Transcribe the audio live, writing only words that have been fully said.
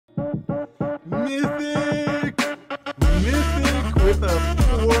Mythic! Mythic with a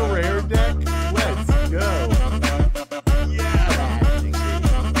 4 rare deck. Let's go. Yeah!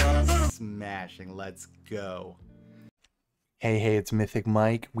 Smashing. Let's go. Hey, it's Mythic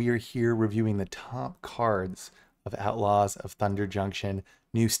Mike. We are here reviewing the top cards of Outlaws of Thunder Junction.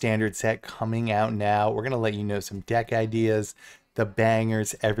 New standard set coming out now. We're going to let you know some deck ideas, the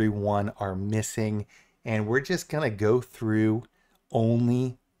bangers everyone are missing, and we're just going to go through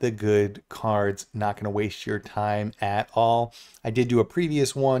only the good cards. Not going to waste your time at all. I did do a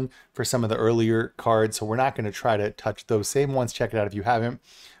previous one for some of the earlier cards, so we're not going to try to touch those same ones. Check it out if you haven't,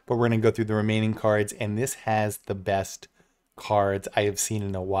 but we're going to go through the remaining cards, and this has the best cards I have seen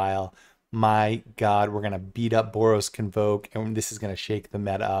in a while. My God, we're going to beat up Boros Convoke, and this is going to shake the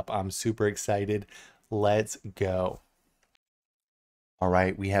meta up. I'm super excited. Let's go. All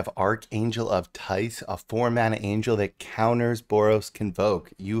right, we have Archangel of Tice, a 4-mana angel that counters Boros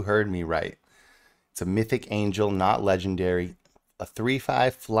Convoke. You heard me right. It's a mythic angel, not legendary, a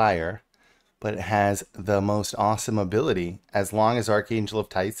 3/5 flyer, but it has the most awesome ability. As long as Archangel of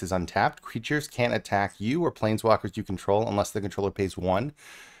Tice is untapped, creatures can't attack you or planeswalkers you control unless the controller pays 1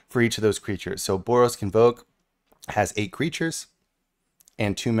 for each of those creatures. So Boros Convoke has 8 creatures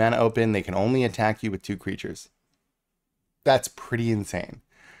and 2 mana open. They can only attack you with 2 creatures. That's pretty insane.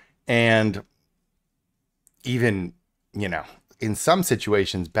 And even, you know, in some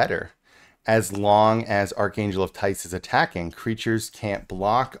situations better. As long as Archangel of Tice is attacking, creatures can't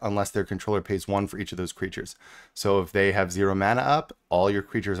block unless their controller pays 1 for each of those creatures. So if they have 0 mana up, all your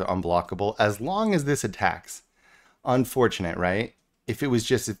creatures are unblockable as long as this attacks. Unfortunate, right? If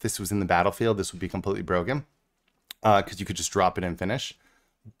this was in the battlefield, this would be completely broken because you could just drop it and finish.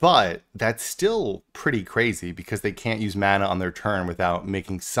 But that's still pretty crazy because they can't use mana on their turn without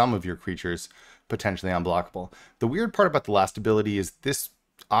making some of your creatures potentially unblockable. The weird part about the last ability is this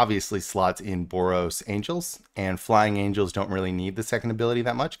obviously slots in Boros Angels, and Flying Angels don't really need the second ability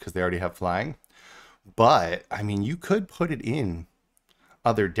that much because they already have flying. But, I mean, you could put it in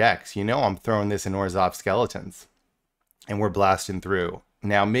other decks. You know, I'm throwing this in Orzhov Skeletons, and we're blasting through.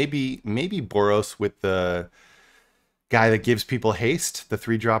 Now, maybe Boros with the guy that gives people haste, the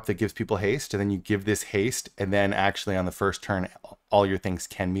 3-drop that gives people haste, and then you give this haste, and then actually on the first turn, all your things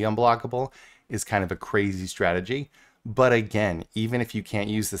can be unblockable, is kind of a crazy strategy. But again, even if you can't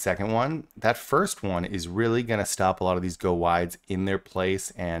use the second one, that first one is really going to stop a lot of these go wides in their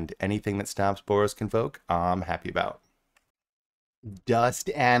place, and anything that stops Boros Convoke, I'm happy about. Dust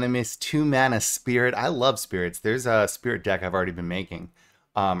Animus, 2-mana spirit. I love spirits. There's a spirit deck I've already been making.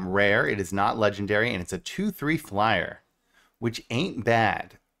 Rare, it is not legendary, and it's a 2/3 flyer, which ain't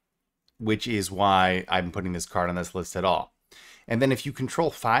bad, which is why I'm putting this card on this list at all. And then if you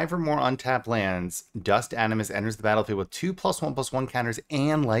control 5 or more untapped lands, Dust Animus enters the battlefield with 2 +1/+1 counters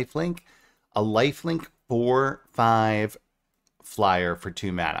and lifelink. A lifelink 4/5 flyer for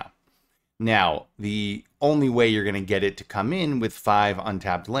 2 mana. Now, the only way you're going to get it to come in with 5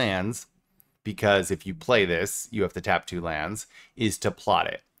 untapped lands, because if you play this, you have to tap 2 lands, is to plot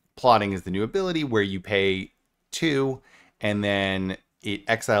it. Plotting is the new ability where you pay 2, and then it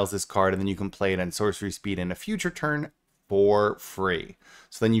exiles this card, and then you can play it on sorcery speed in a future turn for free.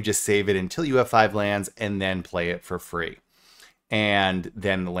 So then you just save it until you have 5 lands, and then play it for free. And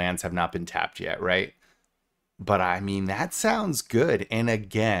then the lands have not been tapped yet, right? But I mean, that sounds good. And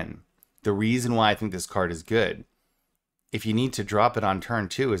again, the reason why I think this card is good, if you need to drop it on turn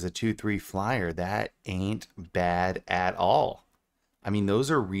 2 as a 2/3 flyer, that ain't bad at all. I mean, those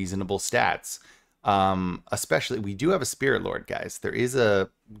are reasonable stats. Especially, we do have a Spirit Lord, guys. There is a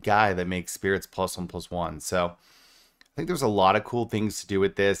guy that makes spirits +1/+1. So I think there's a lot of cool things to do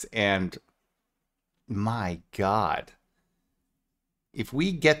with this. And my God, if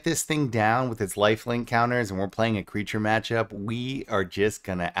we get this thing down with its lifelink counters and we're playing a creature matchup, we are just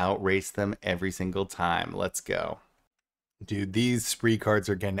going to outrace them every single time. Let's go. Dude, these spree cards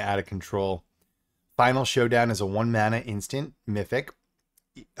are getting out of control. Final Showdown is a 1-mana instant mythic.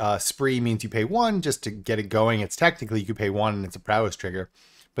 Spree means you pay 1 just to get it going. It's technically you could pay 1 and it's a prowess trigger.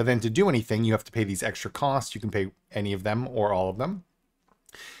 But then to do anything, you have to pay these extra costs. You can pay any of them or all of them.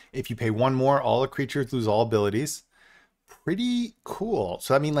 If you pay 1 more, all the creatures lose all abilities. Pretty cool.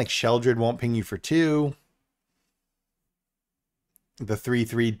 So I mean, like, Sheldred won't ping you for 2. The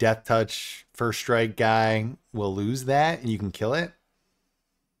 3/3 Death Touch first strike guy will lose that, and you can kill it.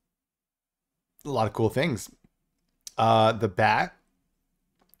 A lot of cool things. The bat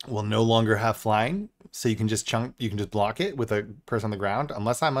will no longer have flying, so you can just block it with a person on the ground,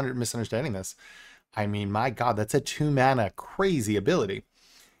 unless I'm misunderstanding this. I mean, my God, that's a 2-mana crazy ability.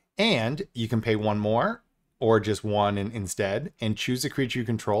 And you can pay 1 more, or just one instead, and choose a creature you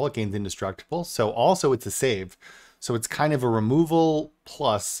control. It gains indestructible. So also it's a save. So it's kind of a removal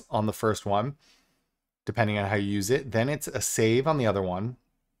plus on the first one, depending on how you use it. Then it's a save on the other one.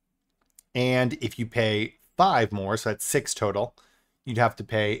 And if you pay 5 more, so that's 6 total, you'd have to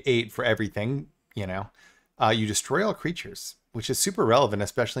pay 8 for everything, you know. You destroy all creatures, which is super relevant,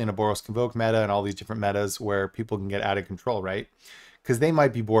 especially in a Boros Convoke meta and all these different metas where people can get out of control, right? Because they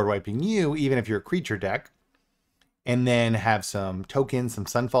might be board wiping you, even if you're a creature deck, and then have some tokens, some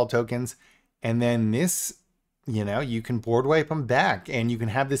Sunfall tokens, and then this, you know, you can board wipe them back, and you can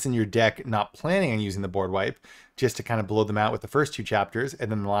have this in your deck, not planning on using the board wipe, just to kind of blow them out with the first 2 chapters,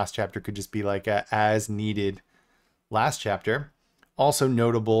 and then the last chapter could just be like a as needed last chapter. Also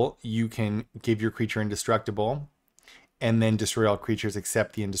notable, you can give your creature indestructible and then destroy all creatures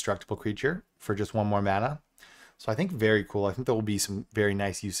except the indestructible creature for just 1 more mana. So I think very cool. I think there will be some very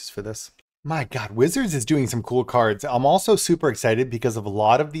nice uses for this. My God, Wizards is doing some cool cards. I'm also super excited because of a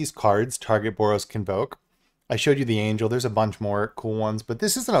lot of these cards target Boros Convoke. I showed you the Angel. There's a bunch more cool ones, but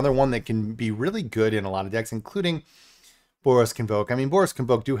this is another one that can be really good in a lot of decks, including Boros Convoke. I mean, Boros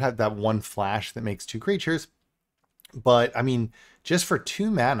Convoke do have that 1 flash that makes 2 creatures, but I mean, just for 2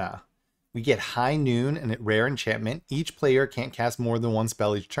 mana, we get High Noon and a rare enchantment. Each player can't cast more than 1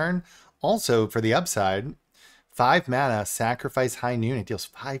 spell each turn. Also, for the upside, 5 mana, sacrifice High Noon. It deals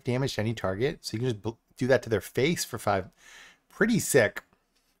 5 damage to any target. So you can just do that to their face for 5. Pretty sick.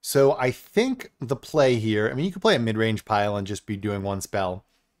 So I think the play here, I mean, you could play a mid-range pile and just be doing 1 spell.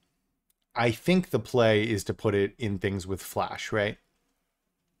 I think the play is to put it in things with flash, right?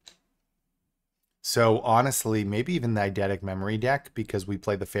 So honestly, maybe even the Eidetic Memory deck, because we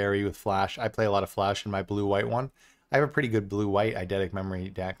play the Fairy with flash. I play a lot of flash in my blue-white one. I have a pretty good blue-white Eidetic Memory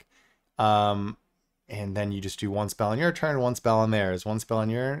deck. And then you just do 1 spell on your turn, 1 spell on theirs, 1 spell on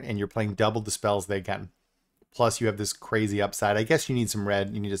your, and you're playing double the spells they can. Plus you have this crazy upside. I guess you need some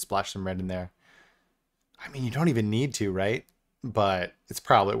red. You need to splash some red in there. I mean, you don't even need to, right? But it's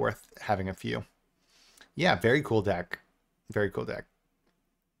probably worth having a few. Yeah, very cool deck. Very cool deck.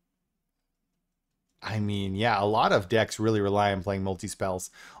 I mean, yeah, a lot of decks really rely on playing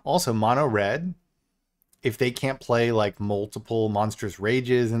multi-spells. Also, mono red, if they can't play like multiple monstrous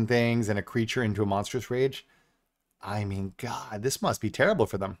rages and things and a creature into a monstrous rage, I mean, God, this must be terrible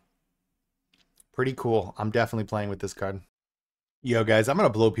for them. Pretty cool. I'm definitely playing with this card. Yo, guys, I'm going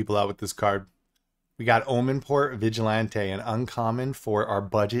to blow people out with this card. We got Omenport Vigilante, an uncommon for our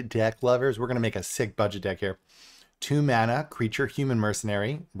budget deck lovers. We're going to make a sick budget deck here. 2 mana, creature, human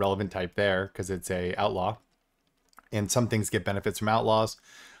mercenary, relevant type there because it's a outlaw. And some things get benefits from outlaws.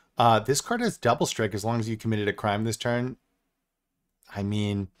 This card has double strike as long as you committed a crime this turn. I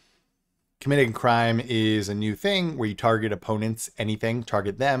mean, committing a crime is a new thing where you target opponents, anything,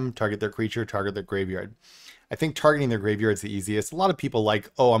 target them, target their creature, target their graveyard. I think targeting their graveyard is the easiest. A lot of people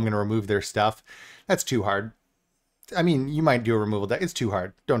like, oh, I'm going to remove their stuff. That's too hard. I mean, you might do a removal deck. It's too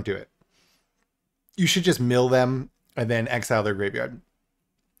hard. Don't do it. You should just mill them and then exile their graveyard.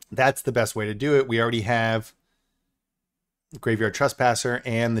 That's the best way to do it. We already have Graveyard Trespasser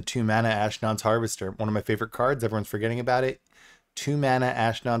and the 2 mana Ashnod's Harvester. One of my favorite cards. Everyone's forgetting about it. 2 mana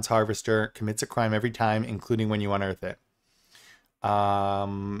Ashnod's Harvester commits a crime every time, including when you unearth it.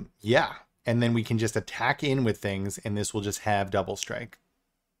 Yeah. And then we can just attack in with things, and this will just have double strike,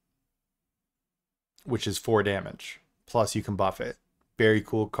 which is 4 damage. Plus you can buff it. Very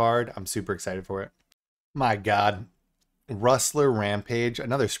cool card. I'm super excited for it. My God. Rustler Rampage,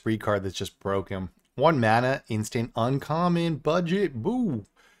 another spree card that's just broken. 1 mana, instant, uncommon, budget, boo.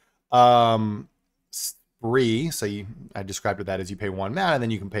 Spree, so I described that as you pay 1 mana,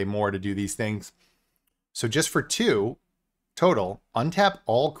 then you can pay more to do these things. So just for 2 total, untap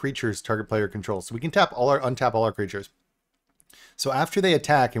all creatures target player controls. So we can untap all our creatures. So after they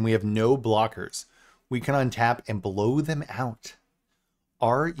attack and we have no blockers, we can untap and blow them out.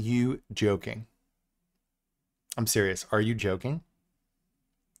 Are you joking? I'm serious. Are you joking?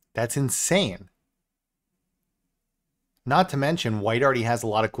 That's insane. Not to mention, white already has a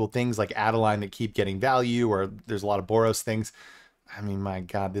lot of cool things like Adeline that keep getting value, or there's a lot of Boros things. I mean, my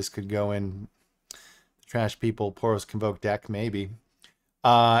God, this could go in Trash People, Boros Convoke deck, maybe.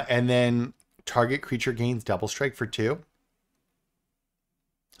 And then target creature gains double strike for 2.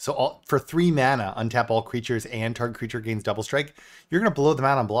 So for 3 mana, untap all creatures and target creature gains double strike. You're going to blow them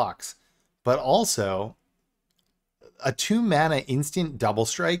out on blocks. But also, a 2 mana instant double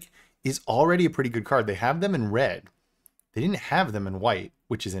strike is already a pretty good card. They have them in red. They didn't have them in white,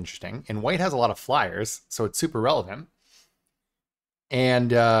 which is interesting. And white has a lot of flyers, so it's super relevant. And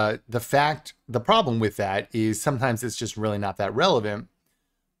the problem with that is sometimes it's just really not that relevant.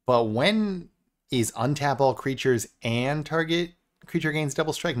 But when is untap all creatures and target creature gains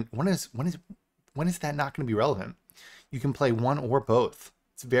double strike. When is that not going to be relevant? You can play one or both.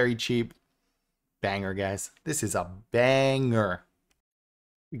 It's very cheap. Banger, guys. This is a banger.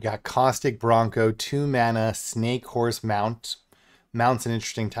 We got Caustic Bronco, 2 mana, Snake Horse Mount. Mount's an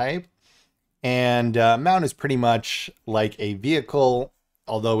interesting type. And Mount is pretty much like a vehicle,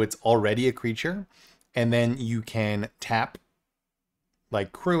 although it's already a creature. And then you can tap,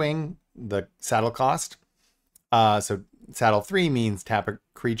 like crewing, the saddle cost. So saddle 3 means tap a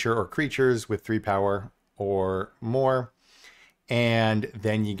creature or creatures with 3 power or more. And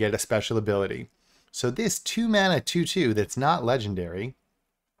then you get a special ability. So this 2 mana 2/2 that's not legendary,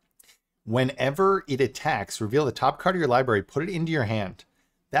 whenever it attacks, reveal the top card of your library, put it into your hand.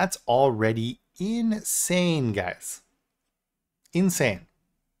 That's already insane, guys. Insane.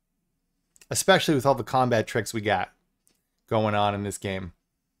 Especially with all the combat tricks we got going on in this game.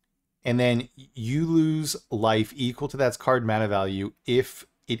 And then you lose life equal to that card mana value if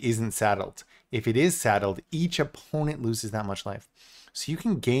it isn't saddled. If it is saddled, each opponent loses that much life. So you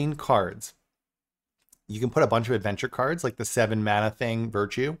can gain cards. You can put a bunch of adventure cards, like the 7 mana thing,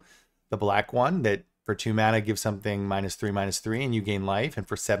 Virtue, the black one that for 2 mana gives something -3/-3, and you gain life. And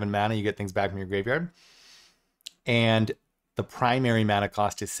for 7 mana, you get things back from your graveyard. And the primary mana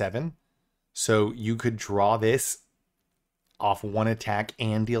cost is 7. So you could draw this off 1 attack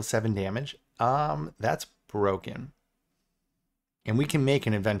and deal 7 damage. That's broken. And we can make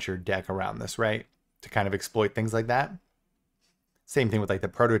an adventure deck around this, right? To kind of exploit things like that. Same thing with like the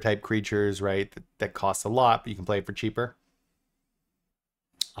prototype creatures, right? That costs a lot, but you can play it for cheaper.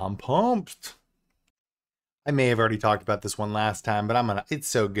 I'm pumped. I may have already talked about this one last time, but it's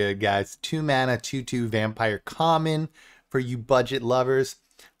so good, guys. 2 mana, 2/2 vampire common for you budget lovers.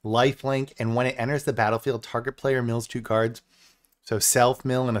 Lifelink, and when it enters the battlefield, target player mills 2 cards. So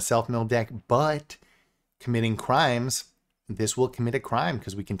self-mill in a self-mill deck, but committing crimes, this will commit a crime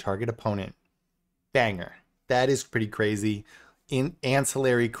because we can target opponent. Banger. That is pretty crazy. In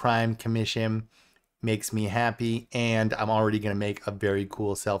ancillary crime commission makes me happy, and I'm already going to make a very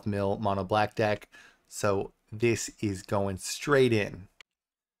cool self-mill mono black deck. So this is going straight in.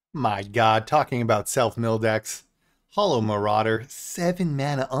 My God, talking about self-mill decks. Hollow Marauder, 7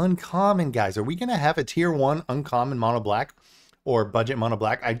 mana uncommon, guys. Are we going to have a tier 1 uncommon mono black or budget mono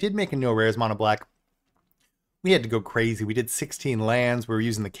black? I did make a no rares mono black. We had to go crazy. We did 16 lands. We were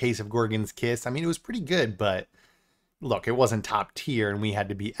using the Case of Gorgon's Kiss. I mean, it was pretty good, but look, it wasn't top tier and we had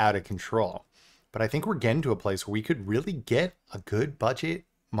to be out of control. But I think we're getting to a place where we could really get a good budget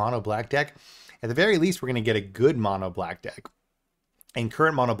mono black deck. At the very least, we're going to get a good mono black deck. And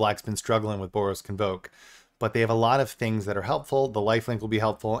current mono black's been struggling with Boros Convoke, but they have a lot of things that are helpful. The lifelink will be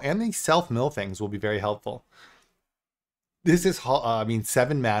helpful, and the self-mill things will be very helpful. This is,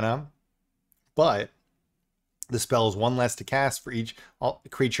 7 mana, but the spell is 1 less to cast for each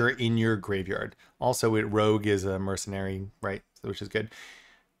creature in your graveyard. Also, Rogue is a mercenary, right? Which is good.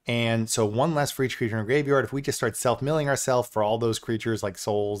 And so 1 less for each creature in a graveyard. If we just start self-milling ourselves for all those creatures like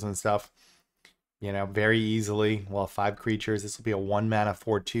souls and stuff, you know, very easily. Well, 5 creatures. This will be a 1 mana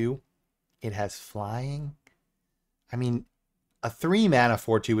 4/2. It has flying. I mean, a 3 mana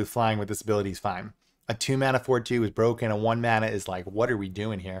 4/2 with flying with this ability is fine. A 2 mana 4/2 is broken. A 1 mana is like, what are we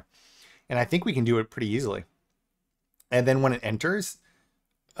doing here? And I think we can do it pretty easily. And then when it enters,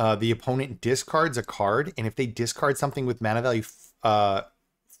 the opponent discards a card. And if they discard something with mana value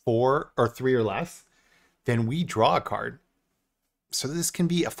 4 or 3 or less, then we draw a card. So this can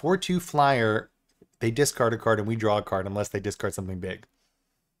be a 4/2 flyer. They discard a card and we draw a card unless they discard something big.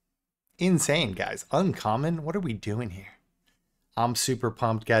 Insane, guys. Uncommon. What are we doing here? I'm super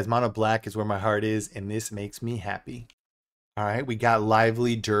pumped, guys. Mono black is where my heart is, and this makes me happy. All right, we got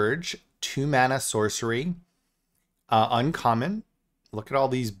Lively Dirge, 2 mana sorcery. Uncommon. Look at all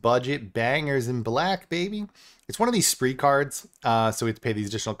these budget bangers in black, baby. It's one of these spree cards, so we have to pay these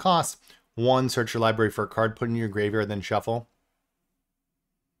additional costs. 1, search your library for a card, put it in your graveyard, then shuffle.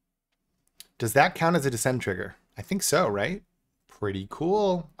 Does that count as a descend trigger? I think so, right? Pretty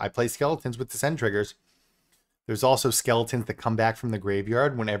cool. I play skeletons with descend triggers. There's also skeletons that come back from the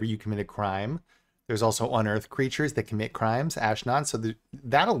graveyard whenever you commit a crime. There's also unearthed creatures that commit crimes, Ashnod. So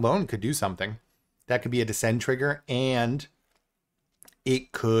that alone could do something. That could be a descend trigger, and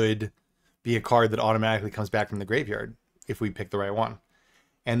it could be a card that automatically comes back from the graveyard if we pick the right one.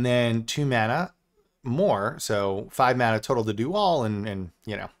 And then 2 mana more, so 5 mana total to do all, and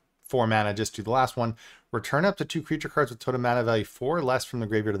you know, 4 mana just to the last one. Return up to 2 creature cards with total mana value 4 or less from the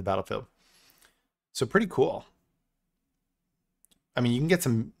graveyard to the battlefield. So pretty cool. I mean, you can get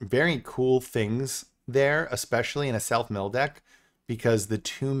some very cool things there, especially in a self-mill deck, because the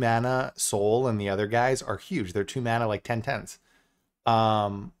 2 mana soul and the other guys are huge. They're 2 mana like 10/10s.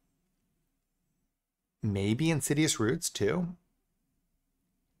 Maybe Insidious Roots too.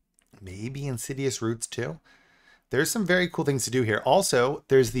 Maybe Insidious Roots too. There's some very cool things to do here. Also,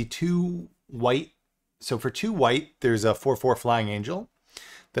 there's the 2 white. So for 2 white, there's a 4/4 Flying Angel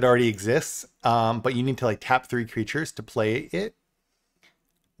that already exists. But you need to like tap 3 creatures to play it.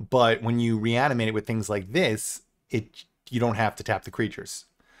 But when you reanimate it with things like this, you don't have to tap the creatures.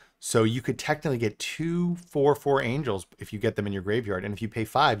 So you could technically get 2 4/4 angels if you get them in your graveyard. And if you pay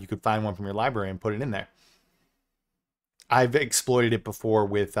 5, you could find one from your library and put it in there. I've exploited it before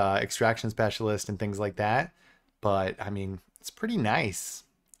with Extraction Specialist and things like that. But, I mean, it's pretty nice.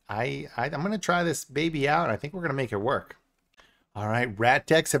 I'm going to try this baby out. I think we're going to make it work. All right, rat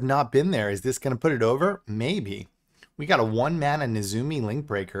decks have not been there. Is this going to put it over? Maybe. We got a 1 mana Nezumi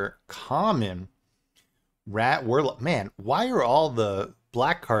Linkbreaker. Common. Rat Warlock. Man, why are all the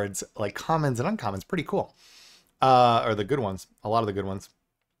black cards like commons and uncommons? Pretty cool. Or the good ones. A lot of the good ones.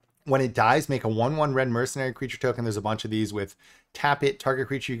 When it dies, make a 1/1 red mercenary creature token. There's a bunch of these with tap it. Target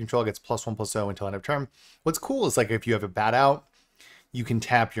creature you control gets +1/+0 until end of turn. What's cool is like if you have a bat out, you can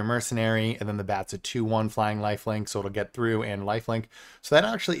tap your mercenary, and then the bat's a 2/1 flying lifelink, so it'll get through and lifelink. So that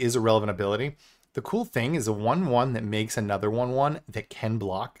actually is a relevant ability. The cool thing is a 1/1 that makes another 1/1 that can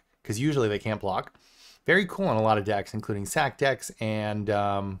block, because usually they can't block. Very cool in a lot of decks, including sack decks, and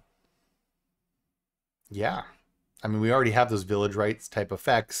yeah. I mean, we already have those Village Rites type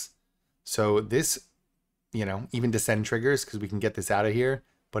effects. So this, you know, even Descend triggers, because we can get this out of here,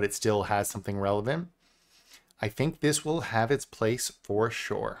 but it still has something relevant. I think this will have its place for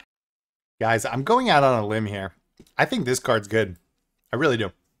sure. Guys, I'm going out on a limb here. I think this card's good. I really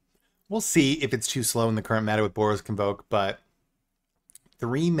do. We'll see if it's too slow in the current meta with Boros Convoke, but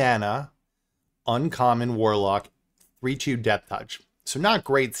 3 mana, uncommon Warlock, 3/2 Death Touch. So not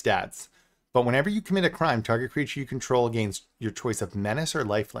great stats. But whenever you commit a crime, target creature you control gains your choice of Menace or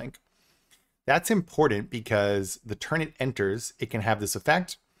Lifelink. That's important because the turn it enters, it can have this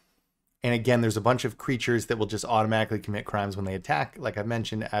effect. And again, there's a bunch of creatures that will just automatically commit crimes when they attack. Like I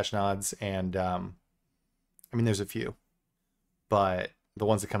mentioned, Ashnods and, I mean, there's a few. But the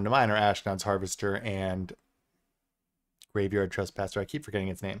ones that come to mind are Ashnod's Harvester and Graveyard Trespasser. I keep forgetting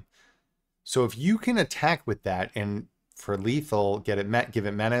its name. So if you can attack with that and for lethal, give it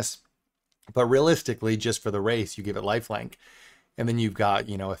Menace. But realistically, just for the race, you give it lifelink. And then you've got,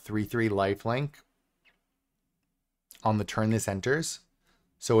 you know, a 3/3 lifelink on the turn this enters.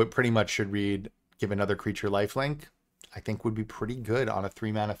 So it pretty much should read, give another creature lifelink. I think would be pretty good on a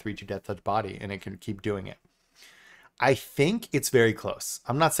 3 mana 3/2 Death Touch body. And it can keep doing it. I think it's very close.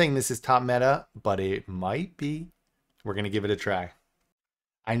 I'm not saying this is top meta, but it might be. We're going to give it a try.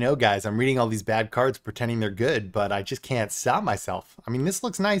 I know, guys, I'm reading all these bad cards pretending they're good, but I just can't stop myself. I mean, this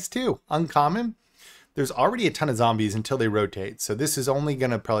looks nice too. Uncommon. There's already a ton of zombies until they rotate. So this is only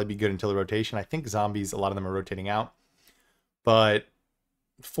going to probably be good until the rotation. I think zombies, a lot of them are rotating out. But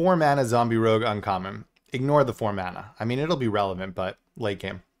 4 mana zombie rogue uncommon. Ignore the 4 mana. I mean, it'll be relevant, but late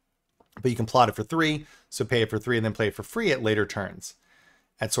game. But you can plot it for 3, so pay it for 3 and then play it for free at later turns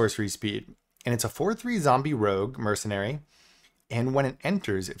at sorcery speed. And it's a 4/3 zombie rogue mercenary. And when it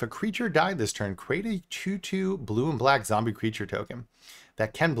enters, if a creature died this turn, create a 2/2 blue and black zombie creature token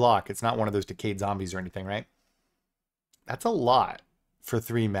that can block. It's not one of those decayed zombies or anything, right? That's a lot for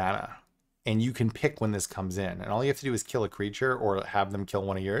 3 mana. And you can pick when this comes in. And all you have to do is kill a creature or have them kill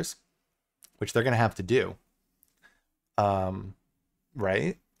one of yours, which they're going to have to do.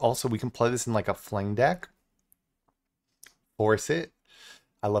 Right? Also, we can play this in like a fling deck. Force it.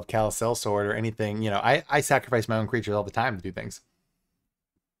 I love Carousel Sword or anything. You know, I sacrifice my own creatures all the time to do things.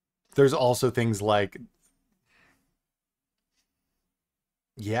 There's also things like,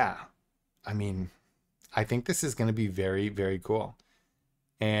 yeah, I mean, I think this is going to be very, very cool.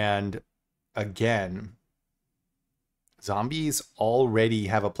 And again, zombies already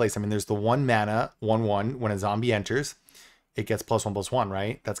have a place. I mean, there's the 1 mana, 1/1. When a zombie enters, it gets +1/+1,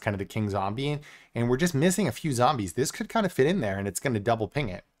 right? That's kind of the king zombie. And we're just missing a few zombies. This could kind of fit in there, and it's going to double ping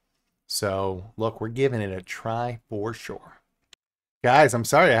it. So, look, we're giving it a try for sure. Guys, I'm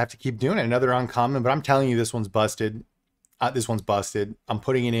sorry I have to keep doing it. Another uncommon, but I'm telling you this one's busted. This one's busted. I'm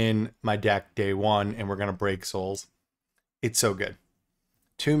putting it in my deck day 1, and we're going to break souls. It's so good.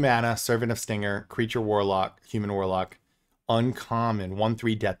 2 mana, Servant of Stinger, creature warlock, human warlock, uncommon,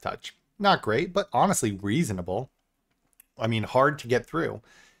 1/3 Death Touch. Not great, but honestly reasonable. I mean, hard to get through.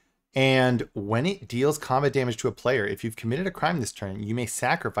 And when it deals combat damage to a player, if you've committed a crime this turn, you may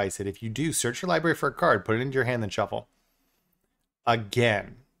sacrifice it. If you do, search your library for a card, put it into your hand, then shuffle.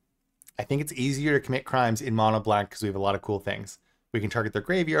 Again, I think it's easier to commit crimes in mono black because we have a lot of cool things. we can target their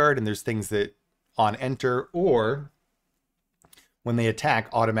graveyard, and there's things that on enter or when they attack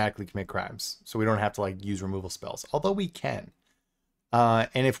automatically commit crimes. So we don't have to like use removal spells, although we can.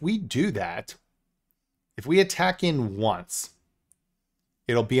 And if we do that, if we attack in once,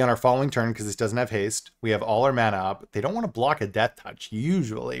 it'll be on our following turn because this doesn't have haste. We have all our mana up. They don't want to block a death touch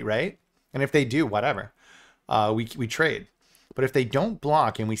usually, right? And if they do, whatever. We trade. But if they don't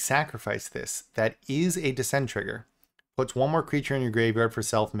block and we sacrifice this, that is a descend trigger. Puts one more creature in your graveyard for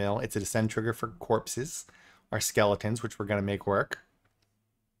self-mill. It's a descend trigger for corpses or skeletons, which we're going to make work.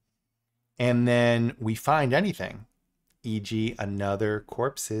 And then we find anything, e.g. another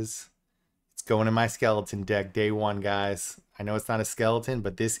corpses. It's going in my skeleton deck day one, guys. I know it's not a skeleton,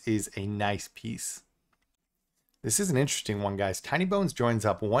 but this is a nice piece. This is an interesting one, guys. Tiny Bones joins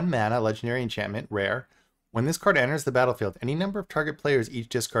up 1 mana, legendary enchantment, rare. When this card enters the battlefield, any number of target players each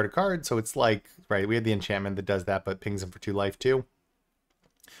discard a card. So it's like, right, we have the enchantment that does that, but pings them for 2 life too.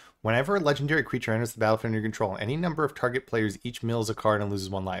 Whenever a legendary creature enters the battlefield under your control, any number of target players each mills a card and loses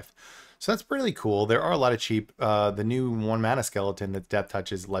 1 life. So that's really cool. There are a lot of cheap, the new 1 mana skeleton that's Death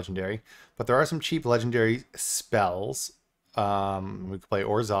Touch is legendary, but there are some cheap legendary spells. We could play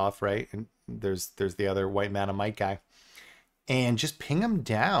Orzhov, right? And there's the other white mana Mike guy. And just ping them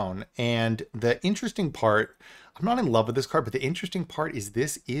down. And the interesting part, I'm not in love with this card, but the interesting part is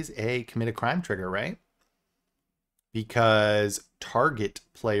this is a commit a crime trigger, right? Because target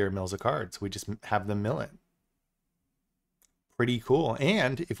player mills a card, so we just have them mill it. Pretty cool.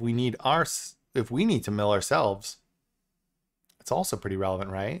 And if we need to mill ourselves, it's also pretty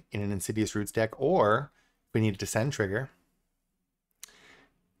relevant, right? In an Insidious Roots deck, or if we need a descend trigger.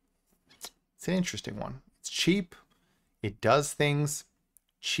 It's an interesting one. It's cheap. It does things.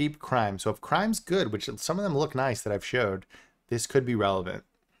 Cheap crime. So if crime's good, which some of them look nice that I've showed, this could be relevant.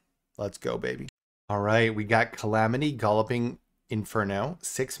 Let's go, baby. All right, we got Calamity Galloping Inferno,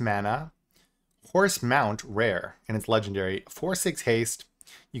 6 mana. Horse Mount, rare, and it's legendary. 4/6 haste.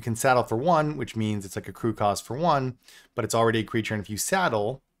 You can saddle for 1, which means it's like a crew cost for 1, but it's already a creature. And if you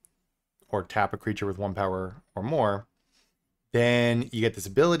saddle or tap a creature with 1 power or more, then you get this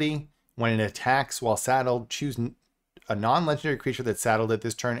ability. When it attacks while saddled, choose a non-legendary creature that's saddled at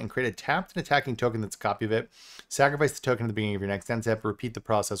this turn and create a tapped and attacking token that's a copy of it. Sacrifice the token at the beginning of your next end step. Repeat the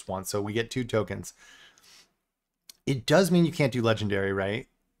process once. So we get 2 tokens. It does mean you can't do legendary, right?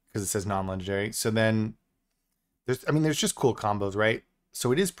 Because it says non-legendary. So then there's just cool combos, right?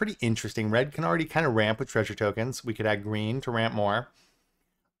 So it is pretty interesting. Red can already kind of ramp with treasure tokens. We could add green to ramp more.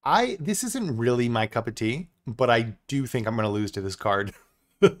 This isn't really my cup of tea, but I do think I'm going to lose to this card.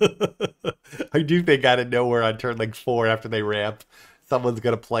 I do think out of nowhere on turn like 4 after they ramp, someone's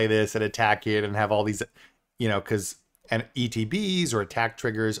going to play this and attack it and have all these, because and ETBs or attack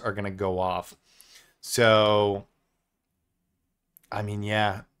triggers are going to go off. So, I mean,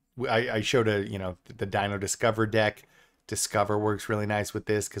 yeah, I showed the Dino Discover deck. Discover works really nice with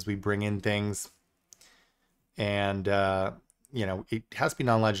this because we bring in things and, it has to be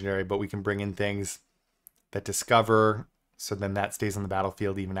non-legendary, but we can bring in things that discover. So then that stays on the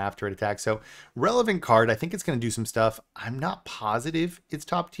battlefield even after it attacks. So relevant card. I think it's going to do some stuff. I'm not positive it's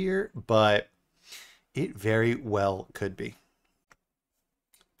top tier, but it very well could be.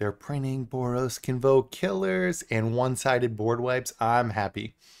 They're printing Boros Convoke killers and one-sided board wipes. I'm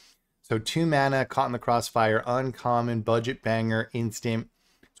happy. So 2 mana, Caught in the Crossfire, uncommon, budget banger, instant.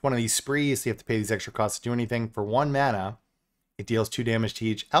 It's one of these sprees, so you have to pay these extra costs to do anything. For 1 mana, it deals 2 damage to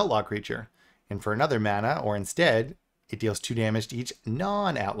each outlaw creature. And for another mana, or instead, it deals 2 damage to each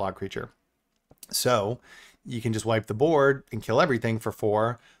non-outlaw creature. So you can just wipe the board and kill everything for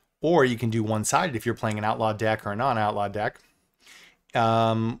 4, or you can do one-sided if you're playing an outlaw deck or a non-outlaw deck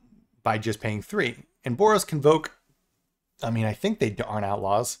by just paying 3. And Boros Convoke, I think they aren't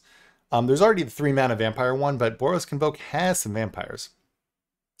outlaws. There's already the 3 mana vampire one, but Boros Convoke has some vampires.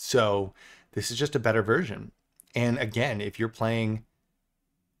 So this is just a better version. And again, if you're playing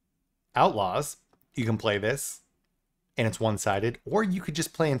outlaws, you can play this. And it's one-sided, or you could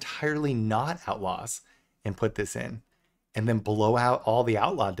just play entirely not outlaws and put this in and then blow out all the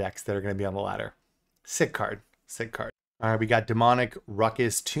outlaw decks that are going to be on the ladder. Sick card. Sick card. All right, we got Demonic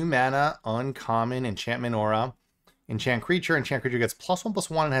Ruckus, 2 mana, uncommon, enchantment aura. Enchant creature gets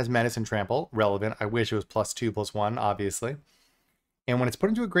 +1/+1 and has menace and trample. Relevant. I wish it was +2/+1, obviously. And when it's put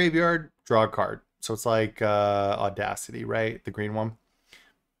into a graveyard, draw a card. So it's like Audacity, right? The green one.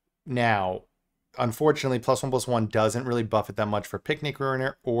 Now, unfortunately, +1/+1 doesn't really buff it that much for Picnic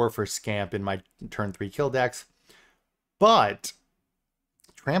Ruiner or for Scamp in my turn 3 kill decks. But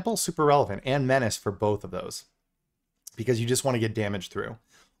Trample's super relevant, and Menace for both of those, because you just want to get damage through.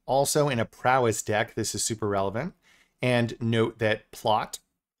 Also, in a Prowess deck, this is super relevant. And note that plot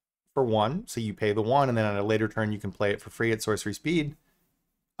for 1, so you pay the 1, and then on a later turn you can play it for free at sorcery speed.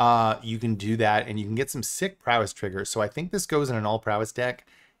 You can do that, and you can get some sick prowess triggers. So I think this goes in an all prowess deck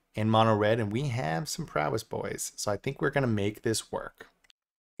in mono red, and we have some prowess boys. So I think we're going to make this work.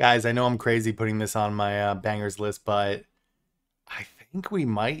 Guys, I know I'm crazy putting this on my bangers list, but I think we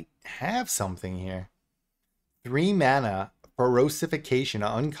might have something here. 3 mana, Ferocification,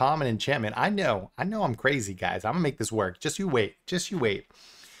 uncommon enchantment. I know I'm crazy, guys. I'm going to make this work. Just you wait. Just you wait.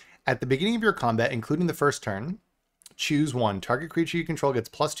 At the beginning of your combat, including the first turn, choose 1. Target creature you control gets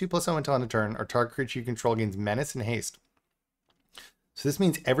 +2/+0 until end of turn, or target creature you control gains menace and haste. So this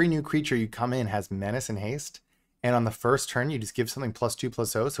means every new creature you come in has menace and haste. And on the first turn, you just give something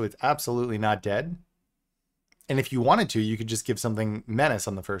 +2/+0, so it's absolutely not dead. And if you wanted to, you could just give something menace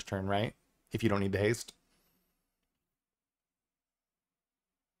on the first turn, right? If you don't need the haste.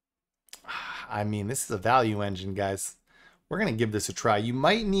 I mean, this is a value engine, guys. We're going to give this a try. You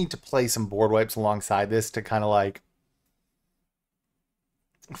might need to play some board wipes alongside this to kind of like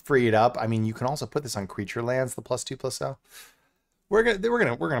free it up. I mean, you can also put this on creature lands, the +2/+0. We're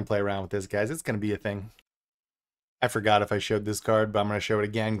gonna play around with this, guys. It's gonna be a thing. I forgot if I showed this card, but I'm gonna show it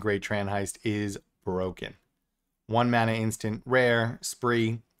again. Great Tran Heist is broken. 1 mana instant rare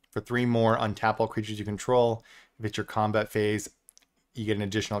spree for 3 more. Untap all creatures you control. If it's your combat phase, you get an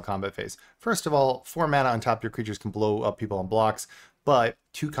additional combat phase. First of all, 4 mana on top, your creatures can blow up people on blocks, but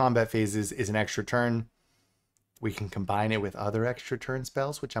 2 combat phases is an extra turn. We can combine it with other extra turn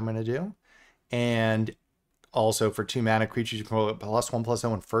spells, which I'm going to do. And also for 2 mana, creatures you control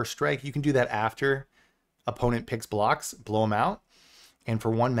 +1/+0 and first strike. You can do that after opponent picks blocks, blow them out. And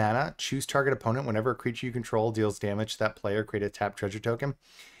for 1 mana, choose target opponent. Whenever a creature you control deals damage to that player, create a tapped treasure token.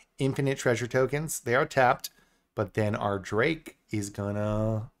 Infinite treasure tokens. They are tapped, but then our Drake is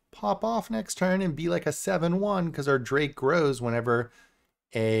gonna pop off next turn and be like a 7/1 because our Drake grows whenever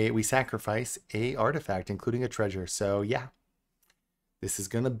we sacrifice a artifact, including a treasure. So yeah, this is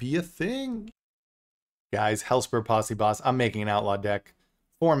gonna be a thing. Guys, Hellspur Posse Boss. I'm making an outlaw deck.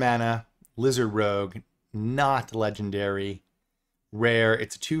 4 mana, Lizard Rogue, not legendary. Rare,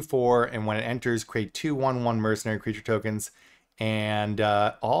 it's a 2/4, and when it enters, create 2 1/1 mercenary creature tokens. And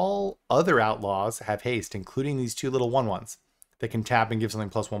all other outlaws have haste, including these 2 little 1/1s that can tap and give something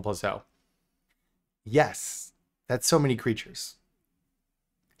 +1/+0. Yes, that's so many creatures.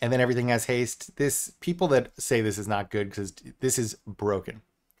 And then everything has haste. This, people that say this is not good because this is broken.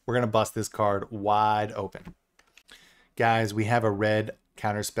 We're going to bust this card wide open. Guys, we have a red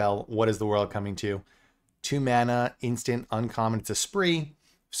counterspell. What is the world coming to? 2 mana, instant, uncommon. It's a spree.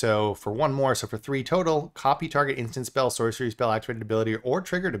 So for 1 more, so for 3 total, copy target instant spell, sorcery spell, activated ability, or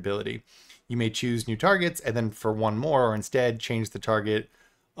triggered ability. You may choose new targets, and then for 1 more, or instead, change the target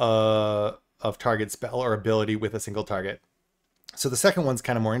of target spell or ability with a single target. So the second one's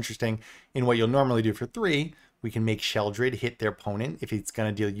kind of more interesting. In what you'll normally do for 3, we can make Sheldred hit their opponent. If it's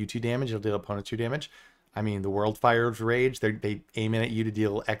going to deal you 2 damage, it'll deal opponent 2 damage. I mean, the Worldfire's Rage, they aim it at you to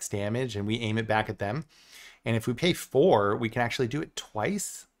deal X damage, and we aim it back at them. And if we pay 4, we can actually do it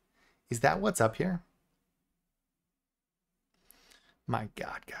twice. Is that what's up here? My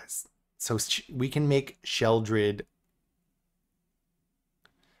God, guys. So we can make Sheldred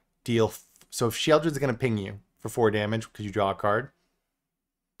deal. So if Sheldred's going to ping you for 4 damage because you draw a card,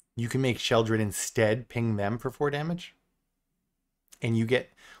 you can make Sheldred instead ping them for 4 damage. And you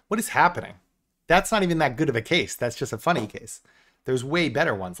get... What is happening? That's not even that good of a case. That's just a funny case. There's way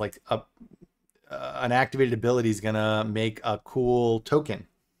better ones. Like an activated ability is going to make a cool token.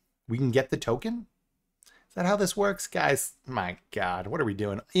 We can get the token? Is that how this works? Guys, my God, what are we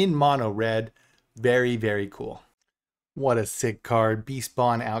doing? In mono red. Very, very cool. What a sick card.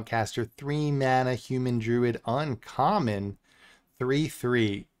 Beastpawn Outcaster, 3 mana, human druid, uncommon,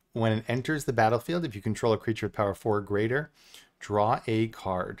 3/3. When it enters the battlefield, if you control a creature with power 4 or greater, draw a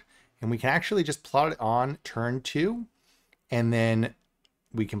card. And we can actually just plot it on turn 2, and then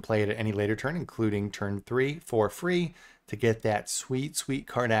we can play it at any later turn, including turn 3 for free to get that sweet, sweet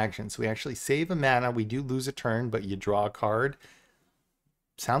card action. So we actually save a mana. We do lose a turn, but you draw a card.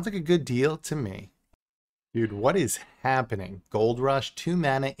 Sounds like a good deal to me. Dude, what is happening? Gold Rush, 2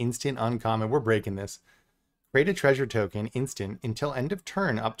 mana, instant, uncommon. We're breaking this. Create a treasure token, instant, until end of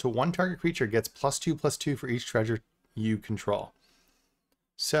turn. Up to 1 target creature gets +2/+2 for each treasure you control.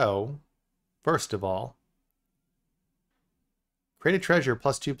 So, first of all, create a treasure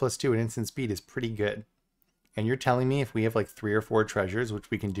 +2/+2 at instant speed is pretty good. And you're telling me if we have like 3 or 4 treasures, which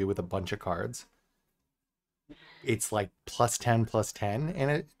we can do with a bunch of cards, it's like +10/+10 in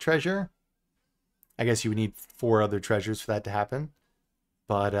a treasure? I guess you would need 4 other treasures for that to happen.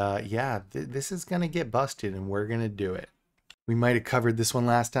 But yeah, this is going to get busted and we're going to do it. We might have covered this one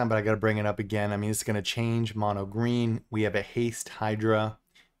last time, but I got to bring it up again. I mean, it's going to change mono green. We have a Haste Hydra,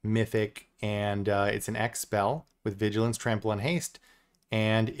 Mythic, and it's an X spell with Vigilance, Trample, and Haste.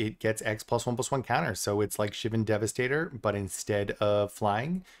 And it gets X +1/+1 counters. So it's like Shivan Devastator, but instead of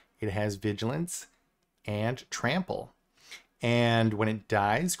flying, it has Vigilance and Trample. And when it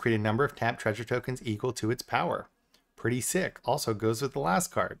dies, create a number of tapped treasure tokens equal to its power. Pretty sick. Also goes with the last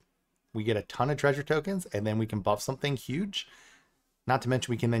card. We get a ton of treasure tokens, and then we can buff something huge. Not to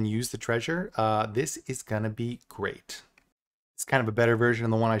mention we can then use the treasure. This is going to be great. It's kind of a better version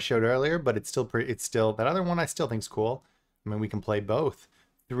of the one I showed earlier, but it's still that other one I still think is cool. I mean, we can play both.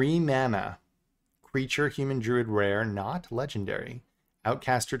 3 mana. Creature, Human Druid rare, not legendary.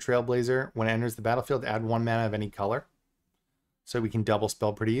 Outcaster, Trailblazer. When it enters the battlefield, add 1 mana of any color. So we can double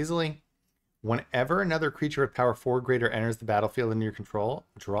spell pretty easily. Whenever another creature with power 4 or greater enters the battlefield under your control,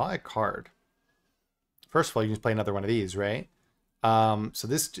 draw a card. First of all, you can just play another one of these, right? So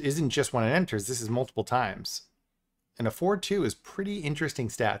this isn't just when it enters, this is multiple times. And a 4/2 is pretty interesting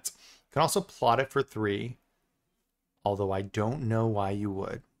stats. You can also plot it for 3, although I don't know why you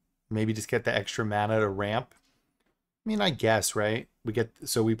would. Maybe just get the extra mana to ramp. I mean, I guess, right?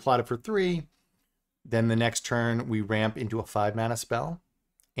 So we plot it for 3. Then the next turn, we ramp into a 5 mana spell.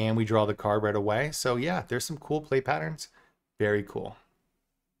 And we draw the card right away. So yeah, there's some cool play patterns. Very cool.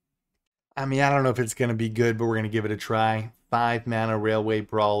 I mean, I don't know if it's going to be good, but we're going to give it a try. 5 mana Railway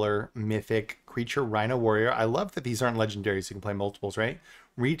Brawler, Mythic, Creature, Rhino Warrior. I love that these aren't legendaries, so you can play multiples, right?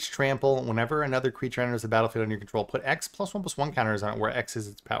 Reach, Trample. Whenever another creature enters the battlefield under your control, put X +1/+1 counters on it, where X is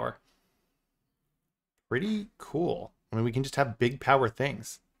its power. Pretty cool. I mean, we can just have big power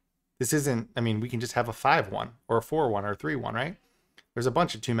things. This isn't, I mean, we can just have a 5/1 or a 4/1 or a 3/1, right? There's a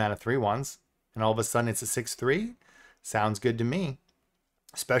bunch of 2 mana 3/1s, and all of a sudden it's a 6/3. Sounds good to me,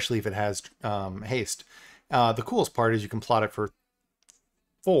 especially if it has haste. The coolest part is you can plot it for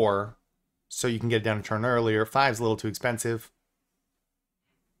 4, so you can get it down a turn earlier. 5's a little too expensive.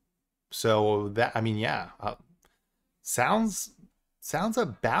 So that, I mean, yeah, sounds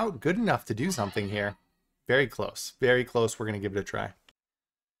about good enough to do something here. Very close, very close. We're going to give it a try.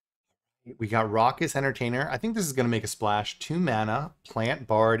 We got Raucous Entertainer. I think this is going to make a splash. 2 mana, Plant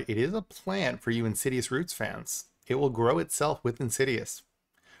Bard. It is a plant for you Insidious Roots fans. It will grow itself with Insidious.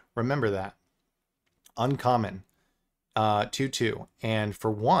 Remember that. Uncommon. 2/2. And for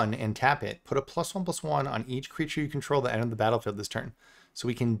 1, and tap it, put a +1/+1 on each creature you control that enter the battlefield this turn. So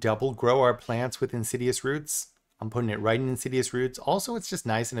we can double grow our plants with Insidious Roots. I'm putting it right in Insidious Roots. Also, it's just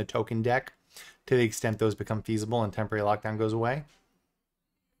nice in a token deck to the extent those become feasible and temporary lockdown goes away.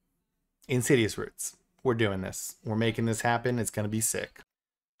 Insidious Roots. We're doing this. We're making this happen. It's going to be sick.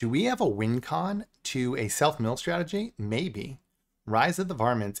 Do we have a win con to a self-mill strategy? Maybe. Rise of the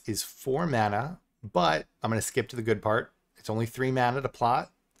Varmints is 4 mana, but I'm going to skip to the good part. It's only 3 mana to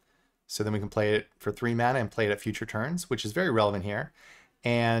plot. So then we can play it for 3 mana and play it at future turns, which is very relevant here.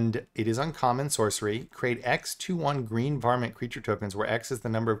 And it is uncommon sorcery. Create X 2/1 green varmint creature tokens, where X is the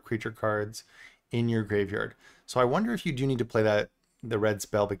number of creature cards in your graveyard. So I wonder if you do need to play the red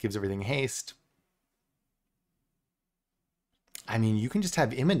spell that gives everything haste. I mean, you can just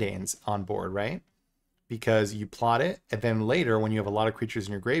have Immodanes on board, right? Because you plot it, and then later, when you have a lot of creatures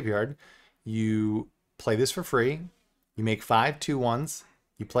in your graveyard, you play this for free. You make 5 2/1s.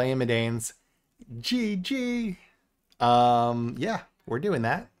 You play Immodanes. GG. Yeah, we're doing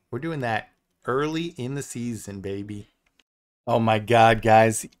that. We're doing that early in the season, baby. Oh my God,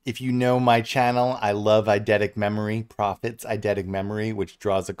 guys. If you know my channel, I love Eidetic Memory, Prophet's Eidetic Memory, which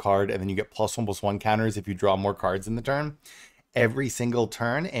draws a card, and then you get +1/+1 counters if you draw more cards in the turn. Every single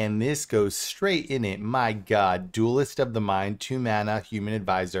turn, and this goes straight in it. My God. Duelist of the Mind, 2 mana, Human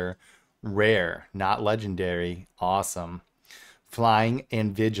Advisor, rare, not legendary. Awesome. Flying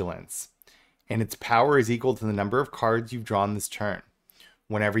and Vigilance. And its power is equal to the number of cards you've drawn this turn.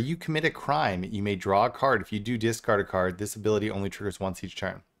 Whenever you commit a crime, you may draw a card. If you do discard a card, this ability only triggers once each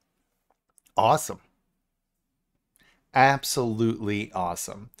turn. Awesome. Absolutely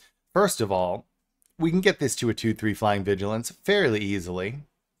awesome. First of all, we can get this to a 2/3 Flying Vigilance fairly easily.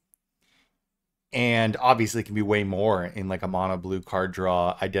 And obviously it can be way more in like a mono blue card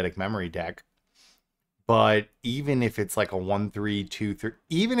draw Eidetic Memory deck. But even if it's like a 1/3, 2/3,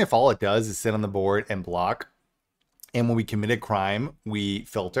 even if all it does is sit on the board and block, and when we commit a crime, we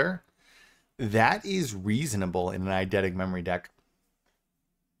filter, that is reasonable in an Eidetic Memory deck.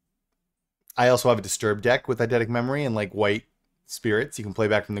 I also have a Disturb deck with Eidetic Memory and like white spirits you can play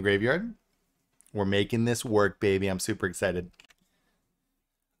back from the graveyard. We're making this work, baby. I'm super excited.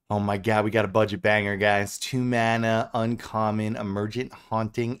 Oh my god, we got a budget banger, guys. 2 mana, uncommon, emergent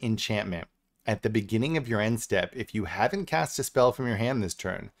haunting enchantment. At the beginning of your end step, if you haven't cast a spell from your hand this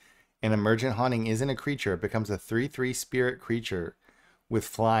turn, and emergent haunting isn't a creature, it becomes a 3/3 spirit creature with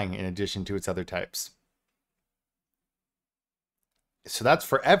flying in addition to its other types. So that's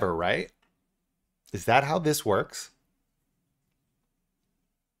forever, right? Is that how this works?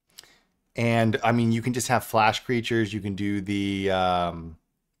 And I mean, you can just have flash creatures. You can do the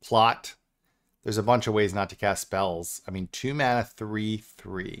plot. There's a bunch of ways not to cast spells. I mean, 2 mana,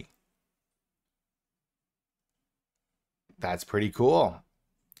 3/3. That's pretty cool.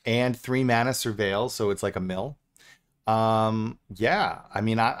 And 3 mana surveil, so it's like a mill. Yeah, I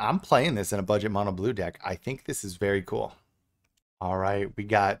mean, I'm playing this in a budget mono blue deck. I think this is very cool. All right, we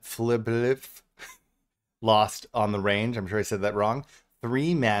got Fliblith, Lost on the Range. I'm sure I said that wrong.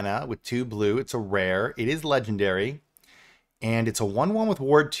 3 mana with 2 blue. It's a rare. It is legendary. And it's a 1/1 with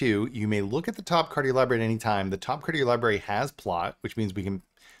Ward 2. You may look at the top card of your library at any time. The top card of your library has plot, which means we can,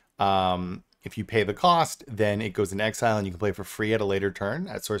 if you pay the cost, then it goes in exile and you can play for free at a later turn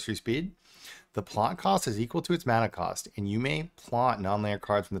at sorcery speed. The plot cost is equal to its mana cost, and you may plot non-layer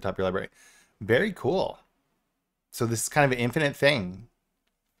cards from the top of your library. Very cool. So this is kind of an infinite thing.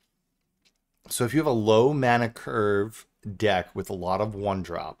 So if you have a low mana curve deck with a lot of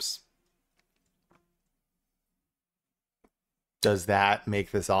 1-drops, does that make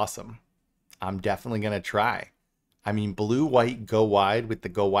this awesome? I'm definitely going to try. I mean, blue-white go wide with the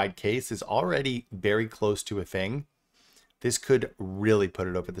go wide case is already very close to a thing. This could really put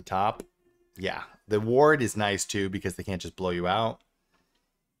it over the top. Yeah, the ward is nice too because they can't just blow you out.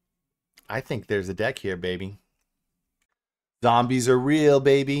 I think there's a deck here, baby. Zombies are real,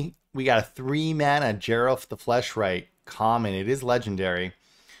 baby. We got a 3 mana Geralf the Fleshright common. It is legendary.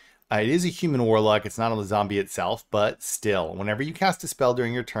 It is a human warlock. It's not a zombie itself, but still, whenever you cast a spell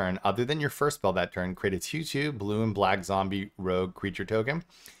during your turn, other than your first spell that turn, create a 2/2 blue and black zombie rogue creature token.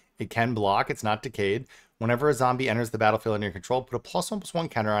 It can block. It's not decayed. Whenever a zombie enters the battlefield under your control, put a +1/+1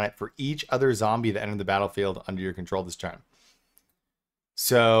 counter on it for each other zombie that entered the battlefield under your control this turn.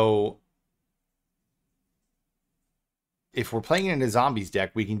 So if we're playing in a zombies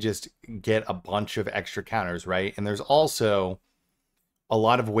deck, we can just get a bunch of extra counters, right? And there's also a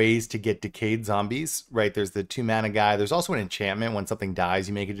lot of ways to get decayed zombies, right? There's the 2 mana guy. There's also an enchantment. When something dies,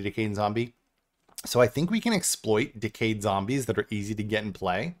 you make it a decayed zombie. So I think we can exploit decayed zombies that are easy to get in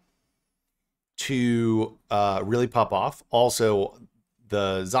play to really pop off. Also,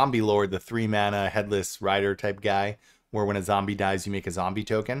 the zombie lord, the 3 mana headless rider type guy, where when a zombie dies, you make a zombie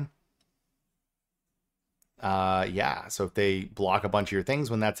token. Yeah, so if they block a bunch of your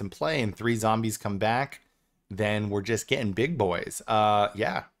things when that's in play and 3 zombies come back, then we're just getting big boys.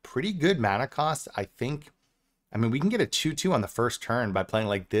 Yeah, pretty good mana cost, I think. I mean, we can get a 2/2 on the first turn by playing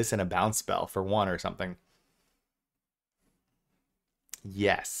like this and a bounce spell for 1 or something.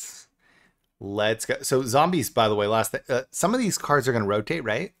 Yes. Let's go. So zombies, by the way, some of these cards are going to rotate,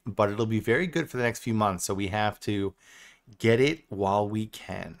 right? But it'll be very good for the next few months. So we have to get it while we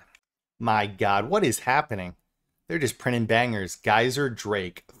can. My God, what is happening? They're just printing bangers. Geyser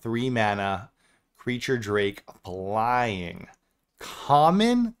Drake, 3 mana, creature Drake, flying.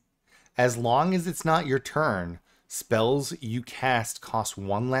 Common, as long as it's not your turn. Spells you cast cost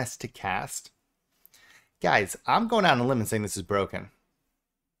 1 less to cast. Guys, I'm going out on a limb and saying this is broken.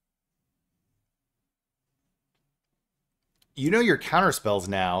 You know your counter spells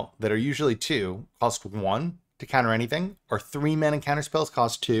now that are usually 2 cost 1 to counter anything, or 3 mana counter spells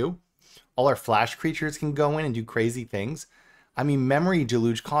cost 2. All our flash creatures can go in and do crazy things. I mean, Memory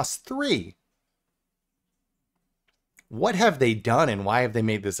Deluge costs 3. What have they done and why have they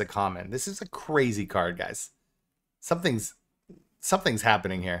made this a common? This is a crazy card, guys. Something's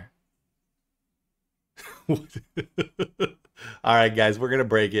happening here. All right, guys, we're going to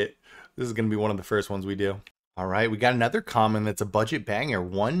break it. This is going to be one of the first ones we do. All right, we got another common that's a budget banger.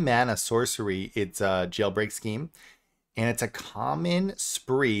 1 mana sorcery. It's a Jailbreak Scheme. And it's a common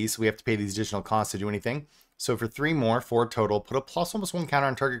spree, so we have to pay these additional costs to do anything. So for 3 more, 4 total, put a +1/+1 counter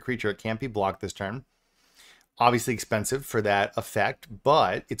on target creature. It can't be blocked this turn. Obviously expensive for that effect,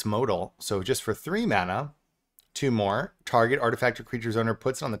 but it's modal. So just for 3 mana, 2 more, target artifact or creature's owner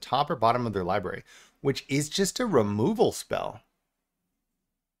puts it on the top or bottom of their library, which is just a removal spell.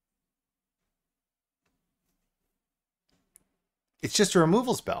 It's just a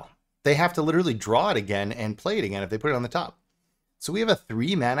removal spell. They have to literally draw it again and play it again if they put it on the top. So we have a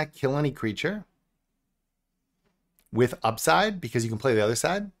 3 mana kill any creature with upside because you can play the other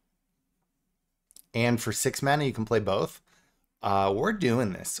side. And for 6 mana, you can play both. We're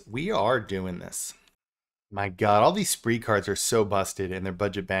doing this. We are doing this. My God, all these spree cards are so busted and they're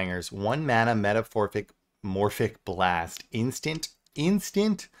budget bangers. 1 mana metamorphic morphic blast. Instant,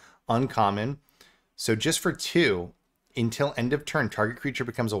 uncommon. So just for 2, until end of turn, target creature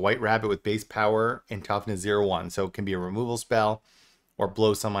becomes a white rabbit with base power and toughness 0/1. So it can be a removal spell or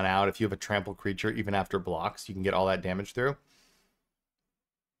blow someone out. If you have a trample creature, even after blocks, you can get all that damage through.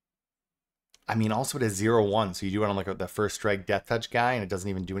 I mean, also it has 0/1, so you do it on like the first strike death touch guy, and it doesn't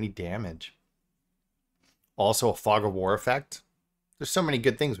even do any damage. Also a fog of war effect. There's so many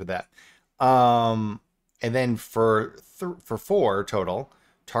good things with that. And then for 4 total,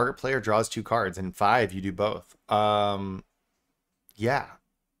 target player draws 2 cards, and 5 you do both. Yeah.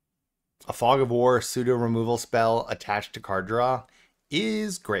 A fog of war pseudo removal spell attached to card draw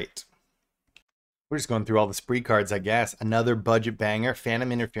is great. We're just going through all the spree cards, I guess. Another budget banger,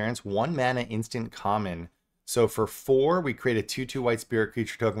 Phantom Interference, 1 mana instant common. So for 4, we create a 2/2 white spirit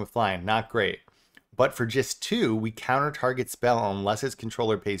creature token with flying. Not great. But for just 2, we counter target spell unless its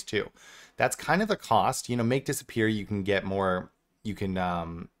controller pays 2. That's kind of the cost. You know, make disappear, you can get more, you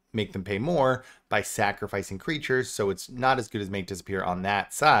can make them pay more by sacrificing creatures. So it's not as good as make disappear on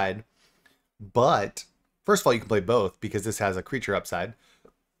that side. But first of all, you can play both because this has a creature upside.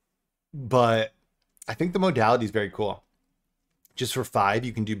 But I think the modality is very cool. Just for 5,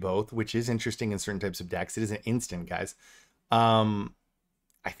 you can do both, which is interesting in certain types of decks. It is an instant, guys.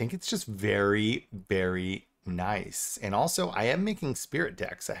 I think it's just very, very nice. And also, I am making spirit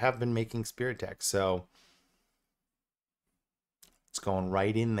decks. I have been making spirit decks, so it's going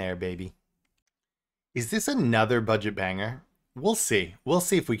right in there, baby. Is this another budget banger? We'll see. We'll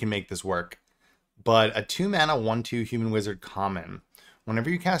see if we can make this work. But a 2 mana 1/2 human wizard common.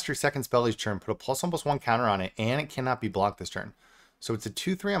 Whenever you cast your second spell each turn, put a +1/+1 counter on it, and it cannot be blocked this turn. So it's a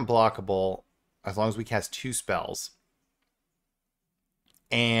 2/3 unblockable as long as we cast 2 spells.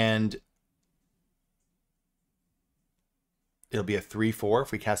 And it'll be a 3/4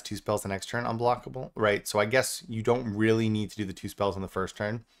 if we cast 2 spells the next turn, unblockable, right? So I guess you don't really need to do the 2 spells on the first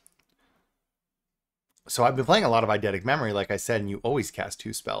turn. So I've been playing a lot of Eidetic Memory, like I said, and you always cast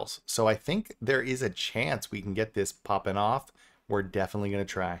 2 spells. So I think there is a chance we can get this popping off. We're definitely going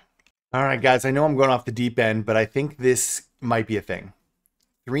to try. All right, guys, I know I'm going off the deep end, but I think this might be a thing.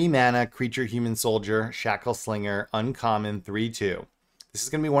 3 mana, creature, human soldier, shackle slinger, uncommon, 3/2. This is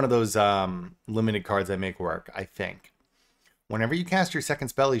going to be one of those limited cards I make work, I think. Whenever you cast your second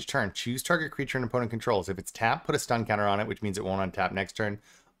spell each turn, choose target creature an opponent controls. If it's tapped, put a stun counter on it, which means it won't untap next turn.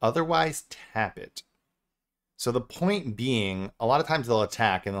 Otherwise, tap it. So the point being, a lot of times they'll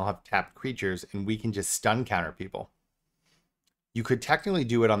attack and they'll have tapped creatures, and we can just stun counter people. You could technically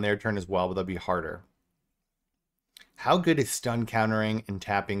do it on their turn as well, but that'll be harder. How good is stun countering and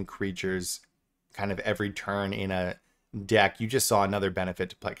tapping creatures kind of every turn in a deck? You just saw another benefit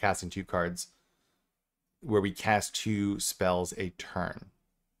to casting 2 cards where we cast 2 spells a turn.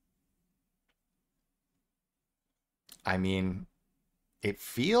 I mean, it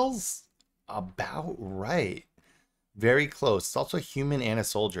feels about right. Very close. It's also a human and a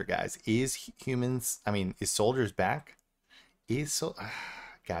soldier, guys. Is soldiers back?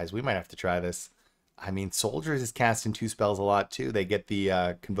 Guys, we might have to try this. I mean, soldiers is casting 2 spells a lot too. They get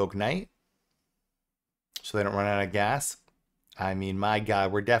the Convoke Knight, so they don't run out of gas. I mean, my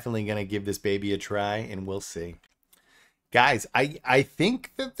God, we're definitely going to give this baby a try, and we'll see. Guys, I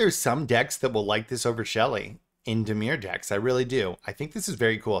think that there's some decks that will like this over Shelly in Dimir decks. I really do. I think this is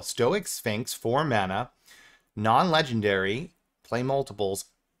very cool. Stoic Sphinx, 4 mana, non-legendary, play multiples,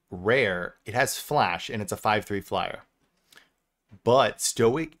 rare. It has flash, and it's a 5/3 flyer. But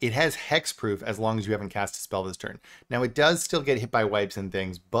Stoic, it has hexproof as long as you haven't cast a spell this turn. Now, it does still get hit by wipes and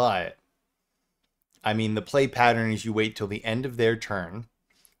things, but I mean, the play pattern is you wait till the end of their turn.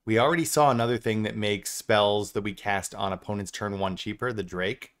 We already saw another thing that makes spells that we cast on opponent's turn 1 cheaper, the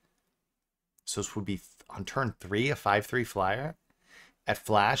Drake. So this would be on turn 3, a 5/3 flyer at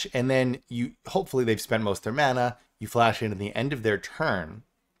flash. And then hopefully they've spent most of their mana. You flash into the end of their turn.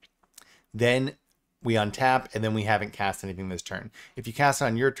 Then we untap, and then we haven't cast anything this turn. If you cast it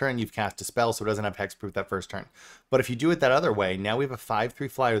on your turn, you've cast a spell, so it doesn't have hexproof that first turn. But if you do it that other way, now we have a 5/3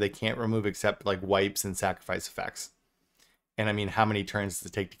 flyer they can't remove except like wipes and sacrifice effects. And I mean, how many turns does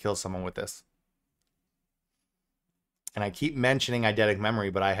it take to kill someone with this? And I keep mentioning Eidetic Memory,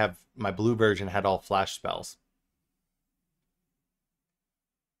 but I have my blue version had all flash spells.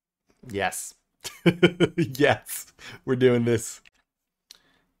 Yes. Yes, we're doing this.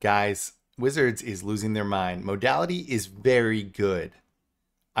 Guys, Wizards is losing their mind. Modality is very good.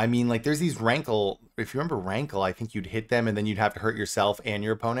 I mean, like, there's these Rankle. If you remember Rankle, I think you'd hit them and then you'd have to hurt yourself and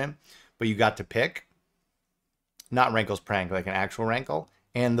your opponent, but you got to pick. Not Rankle's Prank, like an actual Rankle.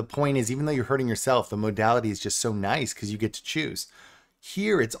 And the point is, even though you're hurting yourself, the modality is just so nice because you get to choose.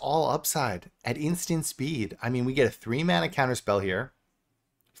 Here, it's all upside at instant speed. I mean, we get a 3-mana counterspell here.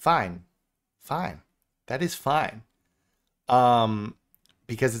 Fine. Fine. That is fine.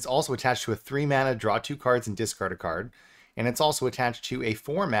 Because it's also attached to a 3-mana, draw 2 cards and discard a card. And it's also attached to a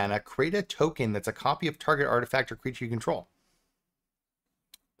 4-mana, create a token that's a copy of target artifact or creature you control.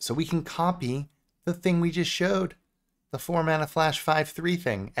 So we can copy the thing we just showed. The 4-mana flash 5/3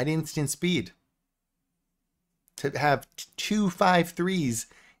 thing at instant speed. To have 2 5/3s,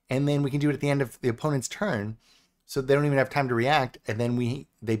 and then we can do it at the end of the opponent's turn. So they don't even have time to react, and then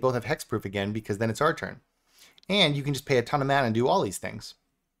they both have hexproof again because then it's our turn. And you can just pay a ton of mana and do all these things.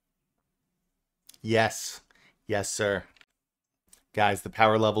 Yes. Yes, sir. Guys, the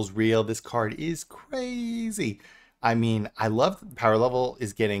power level's real. This card is crazy. I mean, I love that the power level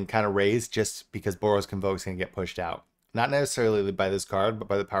is getting kind of raised just because Boros Convoke's going to get pushed out. Not necessarily by this card, but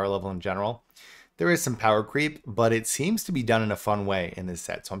by the power level in general. There is some power creep, but it seems to be done in a fun way in this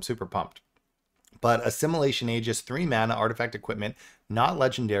set, so I'm super pumped. But Assimilation Aegis, 3-mana artifact equipment, not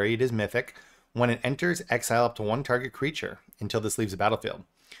legendary, it is mythic. When it enters, exile up to 1 target creature until this leaves the battlefield.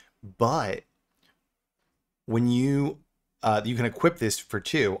 But when you can equip this for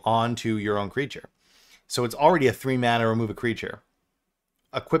 2 onto your own creature. So it's already a 3-mana remove a creature.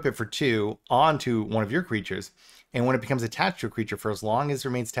 Equip it for 2 onto one of your creatures, and when it becomes attached to a creature for as long as it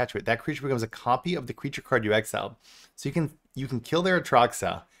remains attached to it, that creature becomes a copy of the creature card you exiled. So you can kill their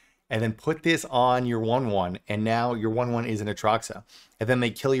Atraxa, and then put this on your 1/1, and now your 1/1 is an Atraxa. And then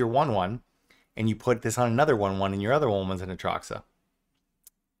they kill your 1/1, and you put this on another 1/1, and your other 1/1's an Atraxa.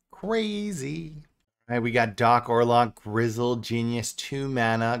 Crazy. All right, we got Doc Orlok, Grizzle, Genius,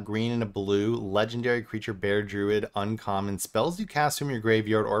 2-mana, green and a blue, legendary creature, Bear Druid, uncommon. Spells you cast from your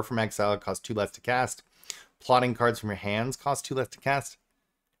graveyard or from exile cost 2 less to cast. Plotting cards from your hands cost 2 less to cast.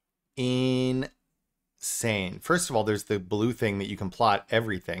 Insane. First of all, there's the blue thing that you can plot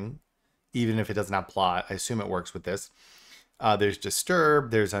everything, even if it does not plot. I assume it works with this. There's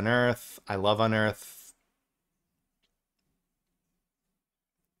Disturb, there's Unearth. I love Unearth.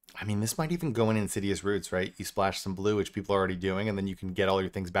 I mean, this might even go in Insidious Roots, right? You splash some blue, which people are already doing, and then you can get all your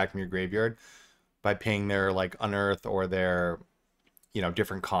things back from your graveyard by paying their, like, Unearth or their,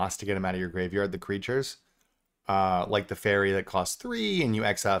 different costs to get them out of your graveyard, the creatures. Like the fairy that costs 3, and you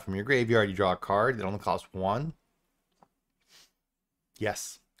exile from your graveyard, you draw a card that only costs 1.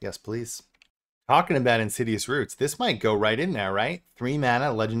 Yes. Yes, please. Talking about Insidious Roots, this might go right in there, right?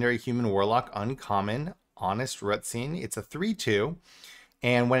 3-mana, legendary human warlock, uncommon, honest Rutsine. It's a 3/2.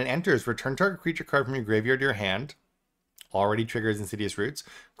 And when it enters, return target creature card from your graveyard to your hand. Already triggers Insidious Roots.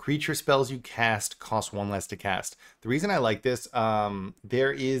 Creature spells you cast cost 1 less to cast. The reason I like this,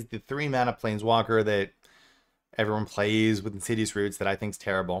 there is the 3-mana Planeswalker that everyone plays with Insidious Roots that I think is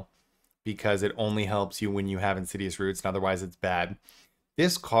terrible because it only helps you when you have Insidious Roots, and otherwise it's bad.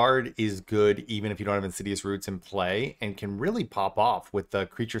 This card is good even if you don't have Insidious Roots in play, and can really pop off with the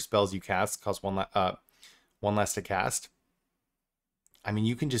creature spells you cast cost 1 less to cast. I mean,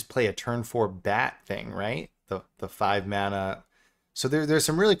 you can just play a turn 4 bat thing, right? The 5-mana. So there's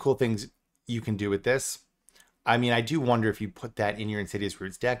some really cool things you can do with this. I mean, I do wonder if you put that in your Insidious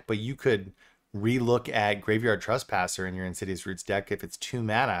Roots deck, but you could relook at Graveyard Trespasser in your Insidious Roots deck if it's 2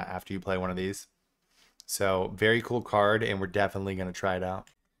 mana after you play one of these. So very cool card, and we're definitely going to try it out.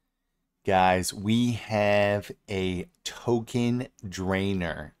 Guys, we have a token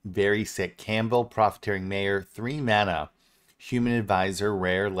drainer. Very sick. Campbell, Profiteering Mayor, 3-mana. Human Advisor,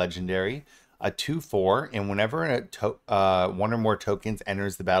 rare, legendary, a 2/4, and whenever one or more tokens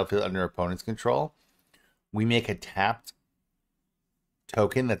enters the battlefield under opponent's control, we make a tapped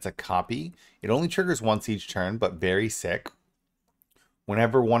token that's a copy. It only triggers once each turn, but very sick.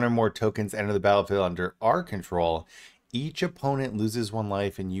 Whenever one or more tokens enter the battlefield under our control, each opponent loses 1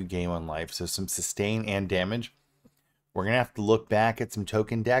 life and you gain 1 life. So some sustain and damage. We're going to have to look back at some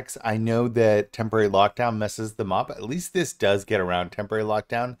token decks. I know that Temporary Lockdown messes them up. At least this does get around Temporary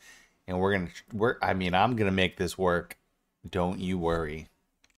Lockdown. And I'm going to make this work. Don't you worry.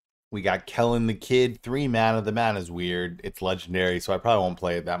 We got Kellen the Kid, 3-mana. The mana is weird. It's legendary, so I probably won't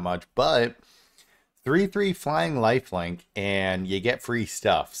play it that much. But 3/3 flying lifelink, and you get free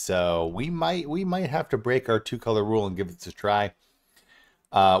stuff. So we might have to break our 2-color rule and give this a try.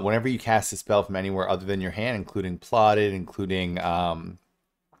 Whenever you cast a spell from anywhere other than your hand, including Plotted, including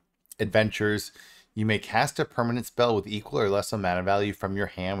Adventures, you may cast a permanent spell with equal or less of mana value from your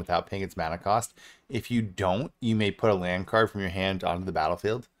hand without paying its mana cost. If you don't, you may put a land card from your hand onto the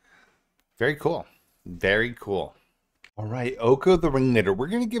battlefield. Very cool. Very cool. All right, Oko the Ringknitter. We're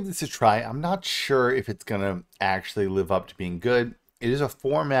going to give this a try. I'm not sure if it's going to actually live up to being good. It is a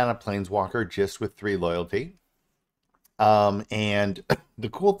 4-mana planeswalker just with 3 loyalty. And the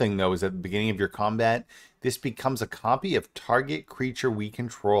cool thing, though, is at the beginning of your combat, this becomes a copy of target creature we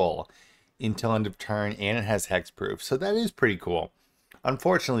control until end of turn, and it has hexproof. So that is pretty cool.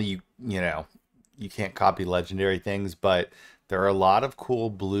 Unfortunately, you can't copy legendary things, but there are a lot of cool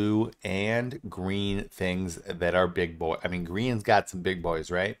blue and green things that are big boy. I mean, green's got some big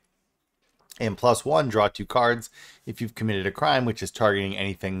boys, right? And +1, draw 2 cards if you've committed a crime, which is targeting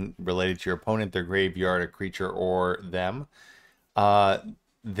anything related to your opponent, their graveyard, a creature, or them.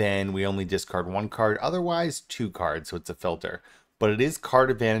 Then we only discard 1 card, otherwise 2 cards, so it's a filter. But it is card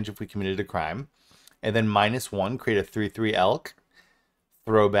advantage if we committed a crime. And then -1, create a 3/3 elk,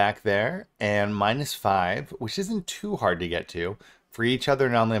 throwback there, and -5, which isn't too hard to get to. For each other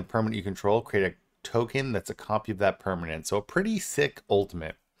non-land permanent you control, create a token that's a copy of that permanent. So a pretty sick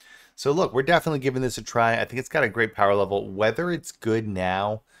ultimate. So look, we're definitely giving this a try. I think it's got a great power level. Whether it's good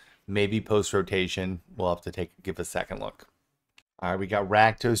now, maybe post-rotation, we'll have to give a second look. All right, we got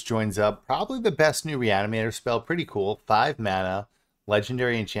Rakdos joins up. Probably the best new Reanimator spell. Pretty cool. 5 mana,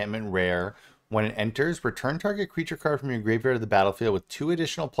 legendary enchantment, rare. When it enters, return target creature card from your graveyard to the battlefield with 2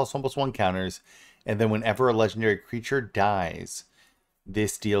 additional +1/+1 counters. And then whenever a legendary creature dies,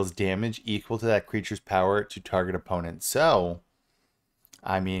 this deals damage equal to that creature's power to target opponent. So,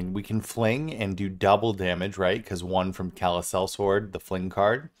 I mean, we can fling and do double damage, right? Because 1 from Calicel Sword, the fling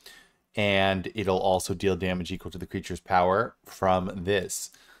card. And it'll also deal damage equal to the creature's power from this.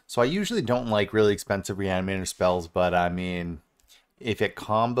 So I usually don't like really expensive Reanimator spells, but I mean, if it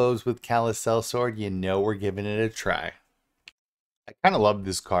combos with Calicel Sword, we're giving it a try. I kind of love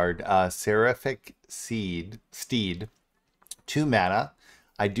this card. Seraphic Steed, 2 mana.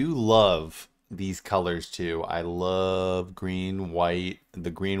 I do love these colors too. I love green, white. The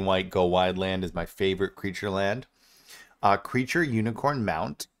green, white go wide land is my favorite creature land. Creature Unicorn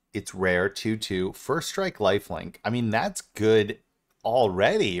Mount. It's rare, 2/2. First strike lifelink. I mean, that's good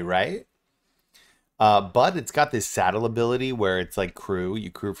already, right? But it's got this saddle ability where it's like crew.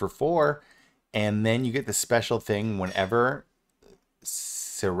 You crew for 4, and then you get the special thing whenever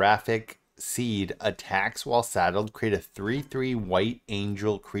Seraphic Seed attacks while saddled, create a 3/3 white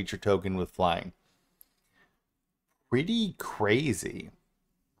angel creature token with flying. Pretty crazy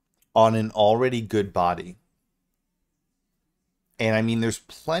on an already good body. And I mean, there's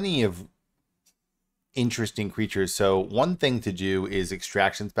plenty of interesting creatures. So one thing to do is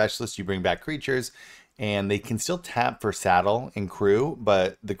Extraction Specialist. You bring back creatures, and they can still tap for saddle and crew,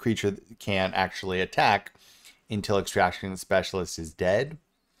 but the creature can't actually attack until Extraction Specialist is dead.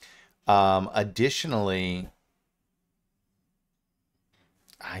 Additionally,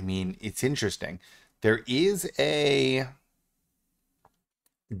 I mean, it's interesting. There is a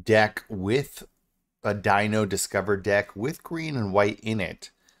deck with a Dino Discover deck with green and white in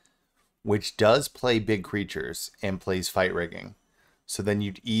it, which does play big creatures and plays fight rigging. So then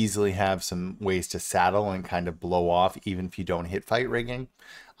you'd easily have some ways to saddle and kind of blow off even if you don't hit fight rigging.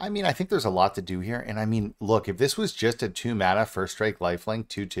 I mean, I think there's a lot to do here. And I mean, look, if this was just a 2 mana first strike lifelink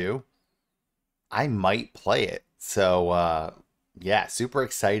 2/2, I might play it. So yeah, super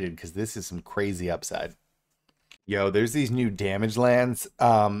excited because this is some crazy upside. Yo, there's these new damage lands.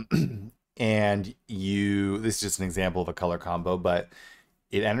 And this is just an example of a color combo, but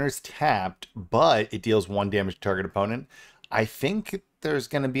it enters tapped, but it deals 1 damage to target opponent. I think there's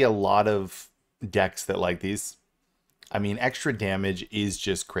going to be a lot of decks that like these. I mean, extra damage is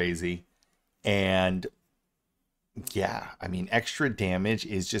just crazy. And yeah, I mean, extra damage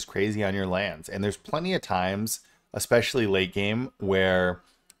is just crazy on your lands. And there's plenty of times, especially late game, where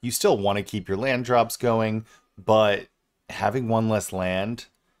you still want to keep your land drops going, but having 1 less land,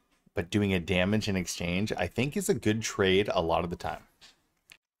 but doing a damage in exchange, I think is a good trade a lot of the time.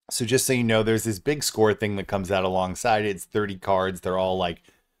 So just so you know, there's this big score thing that comes out alongside it. It's 30 cards. They're all like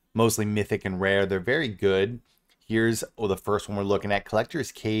mostly mythic and rare. They're very good. Here's the first one we're looking at.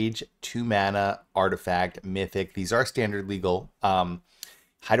 Collector's Cage, 2 mana, artifact, mythic. These are standard legal.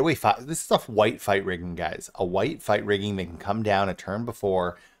 Hideaway 5. This is a white fight rigging, guys. A white fight rigging that can come down a turn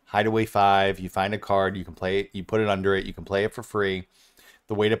before. Hideaway 5. You find a card. You can play it. You put it under it. You can play it for free.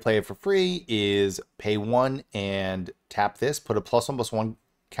 The way to play it for free is pay 1 and tap this. Put a +1/+1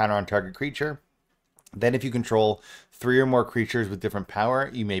 counter on target creature. Then if you control 3 or more creatures with different power,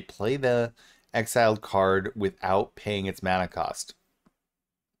 you may play the exiled card without paying its mana cost.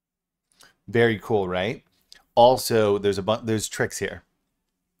 Very cool, right? Also, there's tricks here.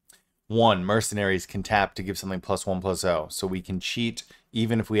 1, mercenaries can tap to give something +1/+0. So we can cheat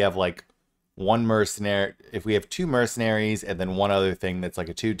even if we have like 1 mercenary. If we have 2 mercenaries and then 1 other thing that's like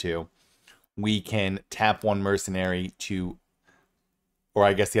a 2/2, we can tap 1 mercenary to or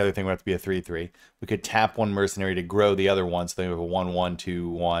I guess the other thing would have to be a 3/3. We could tap one mercenary to grow the other one, so then we have a 1/1,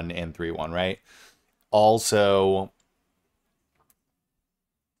 2/1, and 3/1, right? Also,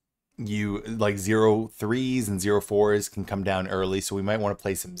 you like 0/3s and 0/4s can come down early, so we might want to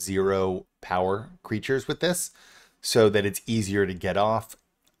play some 0 power creatures with this so that it's easier to get off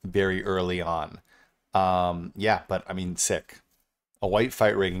very early on. Yeah, but I mean, sick. A white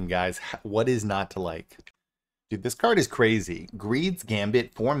fight rigging, guys. What is not to like? Dude, this card is crazy. Greed's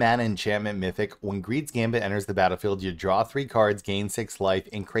Gambit, 4 mana enchantment mythic. When Greed's Gambit enters the battlefield, you draw 3 cards, gain 6 life,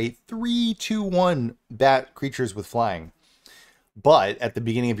 and create 3/2/1 bat creatures with flying. But at the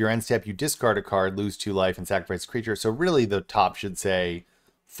beginning of your end step, you discard a card, lose 2 life, and sacrifice a creature. So really the top should say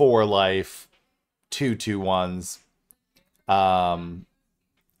 4 life, 2/2/1s,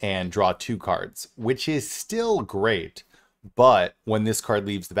 and draw 2 cards, which is still great. But when this card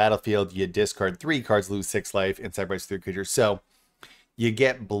leaves the battlefield, you discard 3 cards, lose 6 life, and sacrifice 3 creatures. So you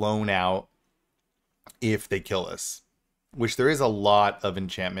get blown out if they kill us, which there is a lot of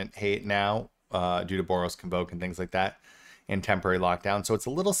enchantment hate now due to Boros Convoke and things like that, and temporary lockdown. So it's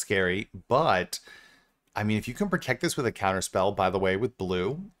a little scary, but I mean, if you can protect this with a counterspell, by the way, with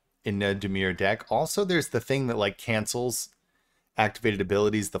blue in the Dimir deck. Also, there's the thing that like cancels activated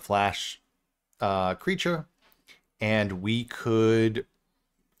abilities, the flash creature, and we could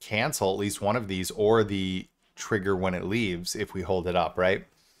cancel at least one of these or the trigger when it leaves if we hold it up, right?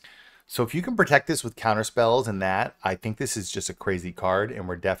 So if you can protect this with counterspells and that, I think this is just a crazy card, and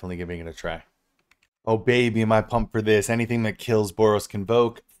we're definitely giving it a try. Oh baby, am I pumped for this. Anything that kills Boros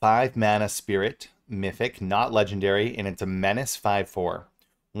Convoke. 5 mana spirit, mythic, not legendary, and it's a menace 5/4.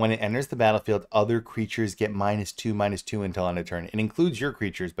 When it enters the battlefield, other creatures get -2/-2 until end of turn. It includes your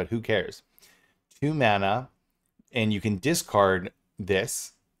creatures, but who cares? 2 mana, and you can discard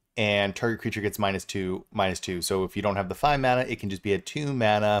this, and target creature gets -2/-2. So if you don't have the 5 mana, it can just be a 2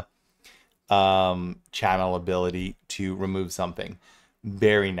 mana channel ability to remove something.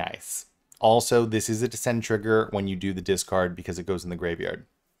 Very nice. Also, this is a descend trigger when you do the discard because it goes in the graveyard.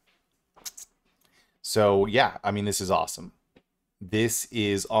 So yeah, I mean, this is awesome. This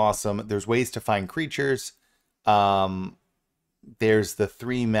is awesome. There's ways to find creatures. There's the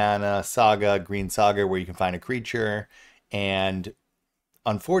 3 mana Saga, Green Saga, where you can find a creature. And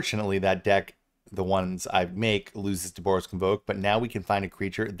unfortunately, that deck, the ones I make, loses to Boros Convoke. But now we can find a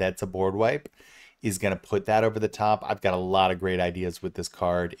creature that's a board wipe. Is going to put that over the top. I've got a lot of great ideas with this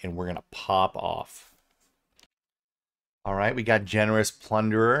card, and we're going to pop off. All right, we got Generous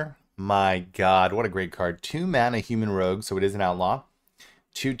Plunderer. My God, what a great card. 2 mana Human Rogue, so it is an outlaw.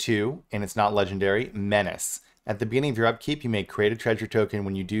 2/2, and it's not legendary. Menace. At the beginning of your upkeep, you may create a treasure token.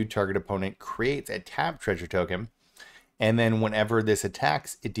 When you do, target opponent creates a tapped treasure token. And then whenever this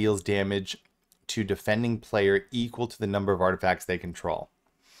attacks, it deals damage to defending player equal to the number of artifacts they control.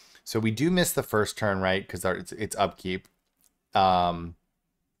 So we do miss the first turn, right? Because it's upkeep. But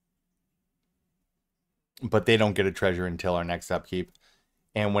they don't get a treasure until our next upkeep.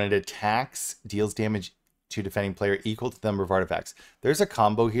 And when it attacks, deals damage to defending player equal to the number of artifacts. There's a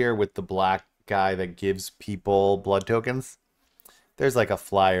combo here with the black guy that gives people blood tokens. There's like a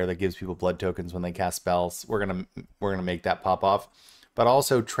flyer that gives people blood tokens when they cast spells. We're gonna make that pop off. But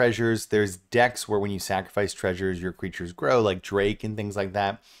also treasures. There's decks where when you sacrifice treasures, your creatures grow, like Drake and things like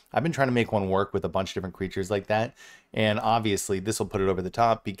that. I've been trying to make one work with a bunch of different creatures like that. And obviously, this will put it over the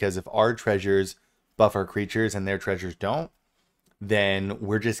top, because if our treasures buff our creatures and their treasures don't, then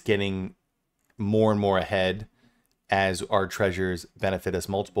we're just getting more and more ahead as our treasures benefit us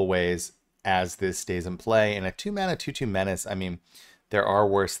multiple ways as this stays in play. And a 2 mana 2/2 menace, I mean, there are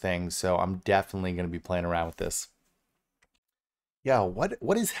worse things. So I'm definitely going to be playing around with this. Yeah,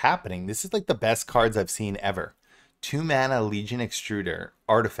 what is happening? This is like the best cards I've seen ever. 2 mana Legion Extruder,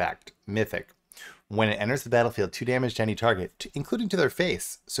 artifact, mythic. When it enters the battlefield, 2 damage to any target, including to their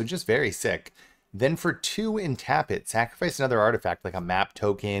face. So just very sick. Then for 2 and tap it, sacrifice another artifact like a map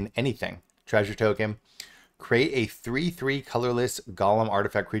token, anything, treasure token. Create a 3/3 colorless golem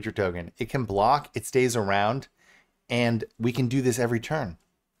artifact creature token. It can block, it stays around, and we can do this every turn.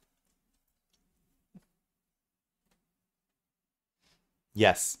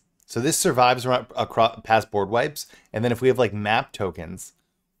 Yes. So this survives across past board wipes, and then if we have like map tokens,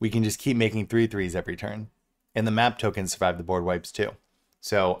 we can just keep making 3/3s every turn. And the map tokens survive the board wipes too.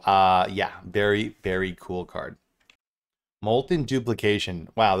 So yeah, very, very cool card. Molten Duplication.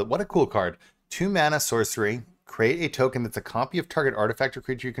 Wow, what a cool card. 2 mana sorcery. Create a token that's a copy of target artifact or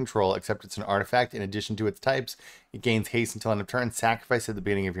creature you control, except it's an artifact in addition to its types. It gains haste until end of turn. Sacrifice at the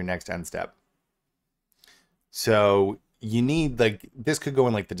beginning of your next end step. So you need, like, this could go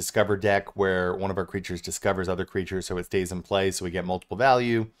in like the Discover deck where one of our creatures discovers other creatures so it stays in play so we get multiple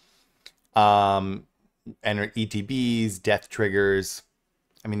value. And ETBs, death triggers.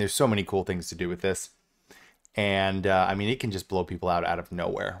 I mean, there's so many cool things to do with this. And I mean, it can just blow people out of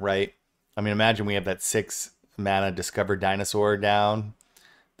nowhere, right? I mean, imagine we have that 6 mana Discover Dinosaur down.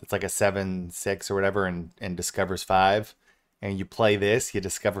 That's like a 7/6 or whatever, and discovers 5. And you play this, you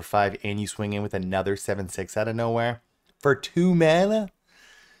discover 5, and you swing in with another 7/6 out of nowhere for 2 mana.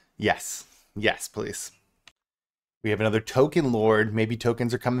 Yes, yes, please. We have another Token Lord. Maybe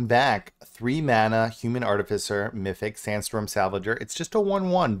tokens are coming back. 3 mana, Human Artificer, Mythic, Sandstorm Salvager. It's just a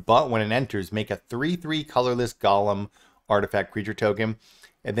 1/1, but when it enters, make a 3/3 colorless Golem artifact creature token,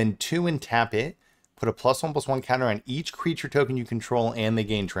 and then 2 and tap it. Put a +1/+1 counter on each creature token you control, and they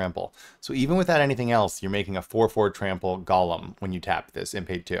gain trample. So even without anything else, you're making a 4/4 trample Golem when you tap this and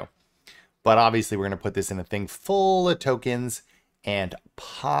pay 2. But obviously, we're going to put this in a thing full of tokens and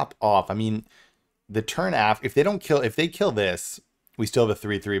pop off. I mean, the turn after, if they kill this, we still have a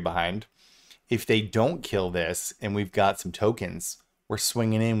 3/3 behind. If they don't kill this and we've got some tokens, we're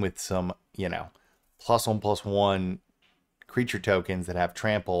swinging in with some, you know, +1/+1 creature tokens that have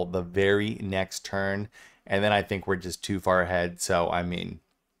trample the very next turn. And then I think we're just too far ahead. So, I mean,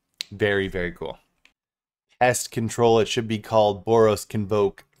 very, very cool. Pest Control, it should be called Boros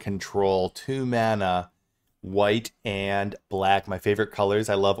Convoke Control. 2 mana, white and black. My favorite colors.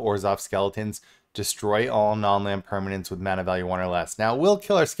 I love Orzhov Skeletons. Destroy all non-land permanents with mana value 1 or less. Now, we'll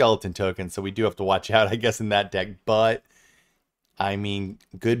kill our skeleton token, so we do have to watch out, I guess, in that deck. But, I mean,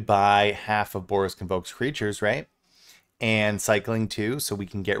 goodbye half of Boros Convoke's creatures, right? And cycling 2, so we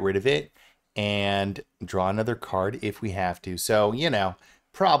can get rid of it and draw another card if we have to. So, you know,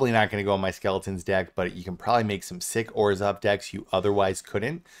 probably not going to go in my skeletons deck, but you can probably make some sick Orzhov decks you otherwise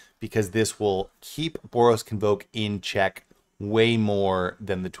couldn't, because this will keep Boros Convoke in check way more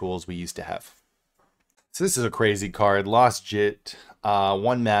than the tools we used to have. So this is a crazy card. Lost Jit,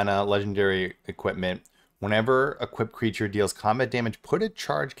 1 mana, legendary equipment. Whenever equipped creature deals combat damage, put a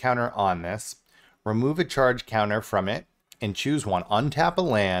charge counter on this. Remove a charge counter from it and choose one. Untap a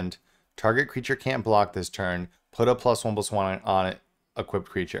land. Target creature can't block this turn. Put a +1/+1 on it, equipped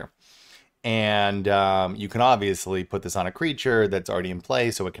creature. And you can obviously put this on a creature that's already in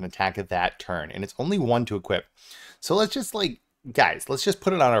play so it can attack at that turn. And it's only 1 to equip. So let's just, like, guys, let's just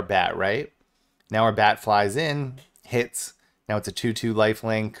put it on our bat, right? Now our bat flies in, hits. Now it's a 2/2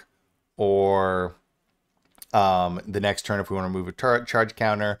 lifelink, or the next turn if we want to move a charge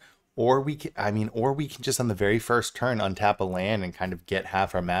counter, or we can just on the very first turn untap a land and kind of get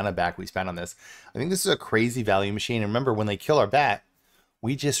half our mana back we spent on this. I think this is a crazy value machine. And remember, when they kill our bat,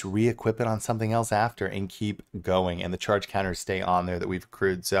 we just re-equip it on something else after and keep going, and the charge counters stay on there that we've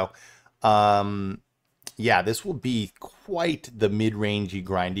accrued. So, yeah, this will be quite the mid-rangey,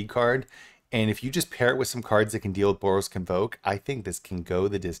 grindy card. And if you just pair it with some cards that can deal with Boros Convoke, I think this can go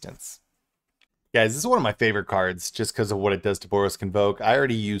the distance. Guys, this is one of my favorite cards just because of what it does to Boros Convoke. I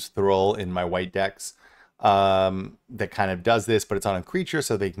already use Thrall in my white decks that kind of does this, but it's on a creature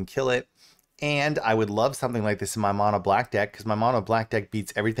so they can kill it. And I would love something like this in my mono black deck, because my mono black deck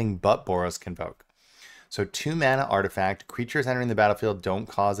beats everything but Boros Convoke. So 2 mana artifact, creatures entering the battlefield don't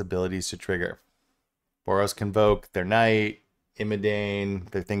cause abilities to trigger. Boros Convoke, their Knight, Imidane,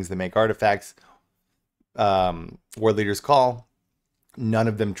 they're things that make artifacts. War Leader's Call, none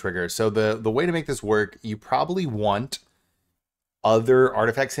of them trigger. So the way to make this work, you probably want other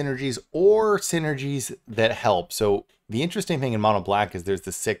artifact synergies or synergies that help. So the interesting thing in mono black is there's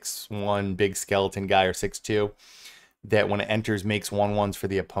the 6/1 big skeleton guy, or 6/2, that when it enters makes 1/1s for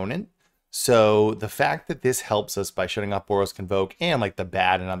the opponent. So the fact that this helps us by shutting off Boros Convoke and like the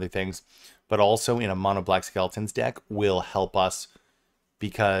bat and other things, but also in a mono black skeletons deck, will help us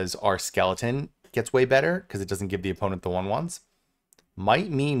because our skeleton gets way better because it doesn't give the opponent the 1/1s. Might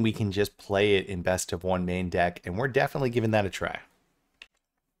mean we can just play it in best of 1 main deck, and we're definitely giving that a try.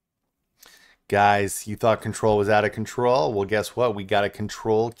 Guys, you thought control was out of control? Well, guess what? We got a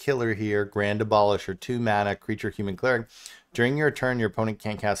control killer here. Grand Abolisher, 2 mana, creature, human cleric. During your turn, your opponent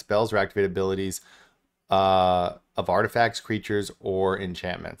can't cast spells or activate abilities of artifacts, creatures, or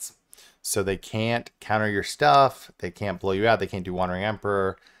enchantments. So they can't counter your stuff. They can't blow you out. They can't do Wandering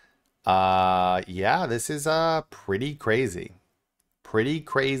Emperor. Yeah, this is pretty crazy. Pretty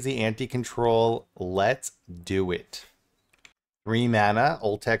crazy anti-control. Let's do it. 3 mana,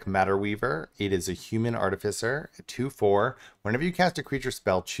 Oltek Matterweaver. It is a human artificer, 2/4. Whenever you cast a creature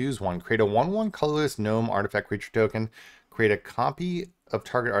spell, choose one. Create a 1/1 colorless gnome artifact creature token. Create a copy of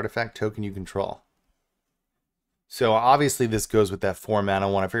target artifact token you control. So obviously this goes with that 4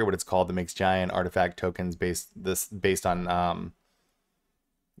 mana one. I forget what it's called that makes giant artifact tokens based on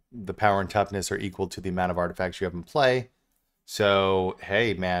the power and toughness are equal to the amount of artifacts you have in play. So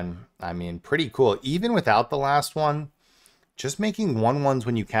hey man, I mean pretty cool. Even without the last one, just making 1/1s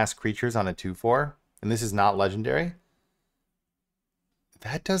when you cast creatures on a 2/4, and this is not legendary.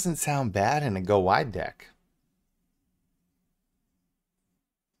 That doesn't sound bad in a go wide deck.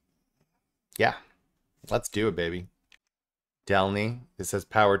 Yeah, let's do it, baby. Delny, it says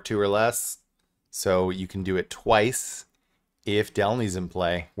power 2 or less, so you can do it twice if Delny's in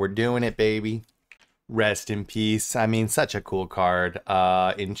play. We're doing it, baby. Rest in peace. I mean, such a cool card.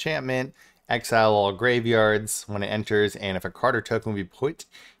 Enchantment, exile all graveyards when it enters, and if a card or token will be put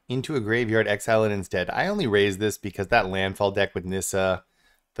into a graveyard, exile it instead. I only raised this because that landfall deck with Nissa,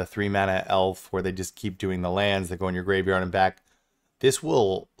 the 3 mana elf, where they just keep doing the lands that go in your graveyard and back, this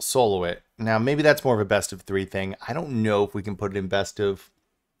will solo it. Now, maybe that's more of a best of 3 thing. I don't know if we can put it in best of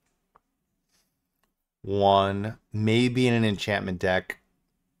 1. Maybe in an enchantment deck.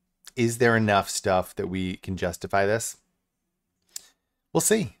 Is there enough stuff that we can justify this? We'll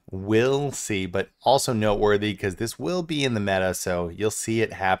see. We'll see. But also noteworthy because this will be in the meta, so you'll see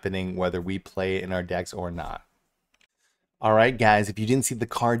it happening whether we play it in our decks or not. All right, guys, if you didn't see the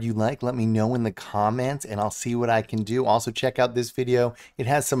card you like, let me know in the comments and I'll see what I can do. Also, check out this video. It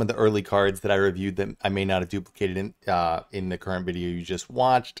has some of the early cards that I reviewed that I may not have duplicated in the current video you just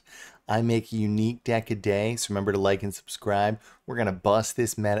watched. I make a unique deck a day, so remember to like and subscribe. We're going to bust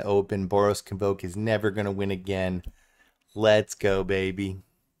this meta open. Boros Convoke is never going to win again. Let's go, baby.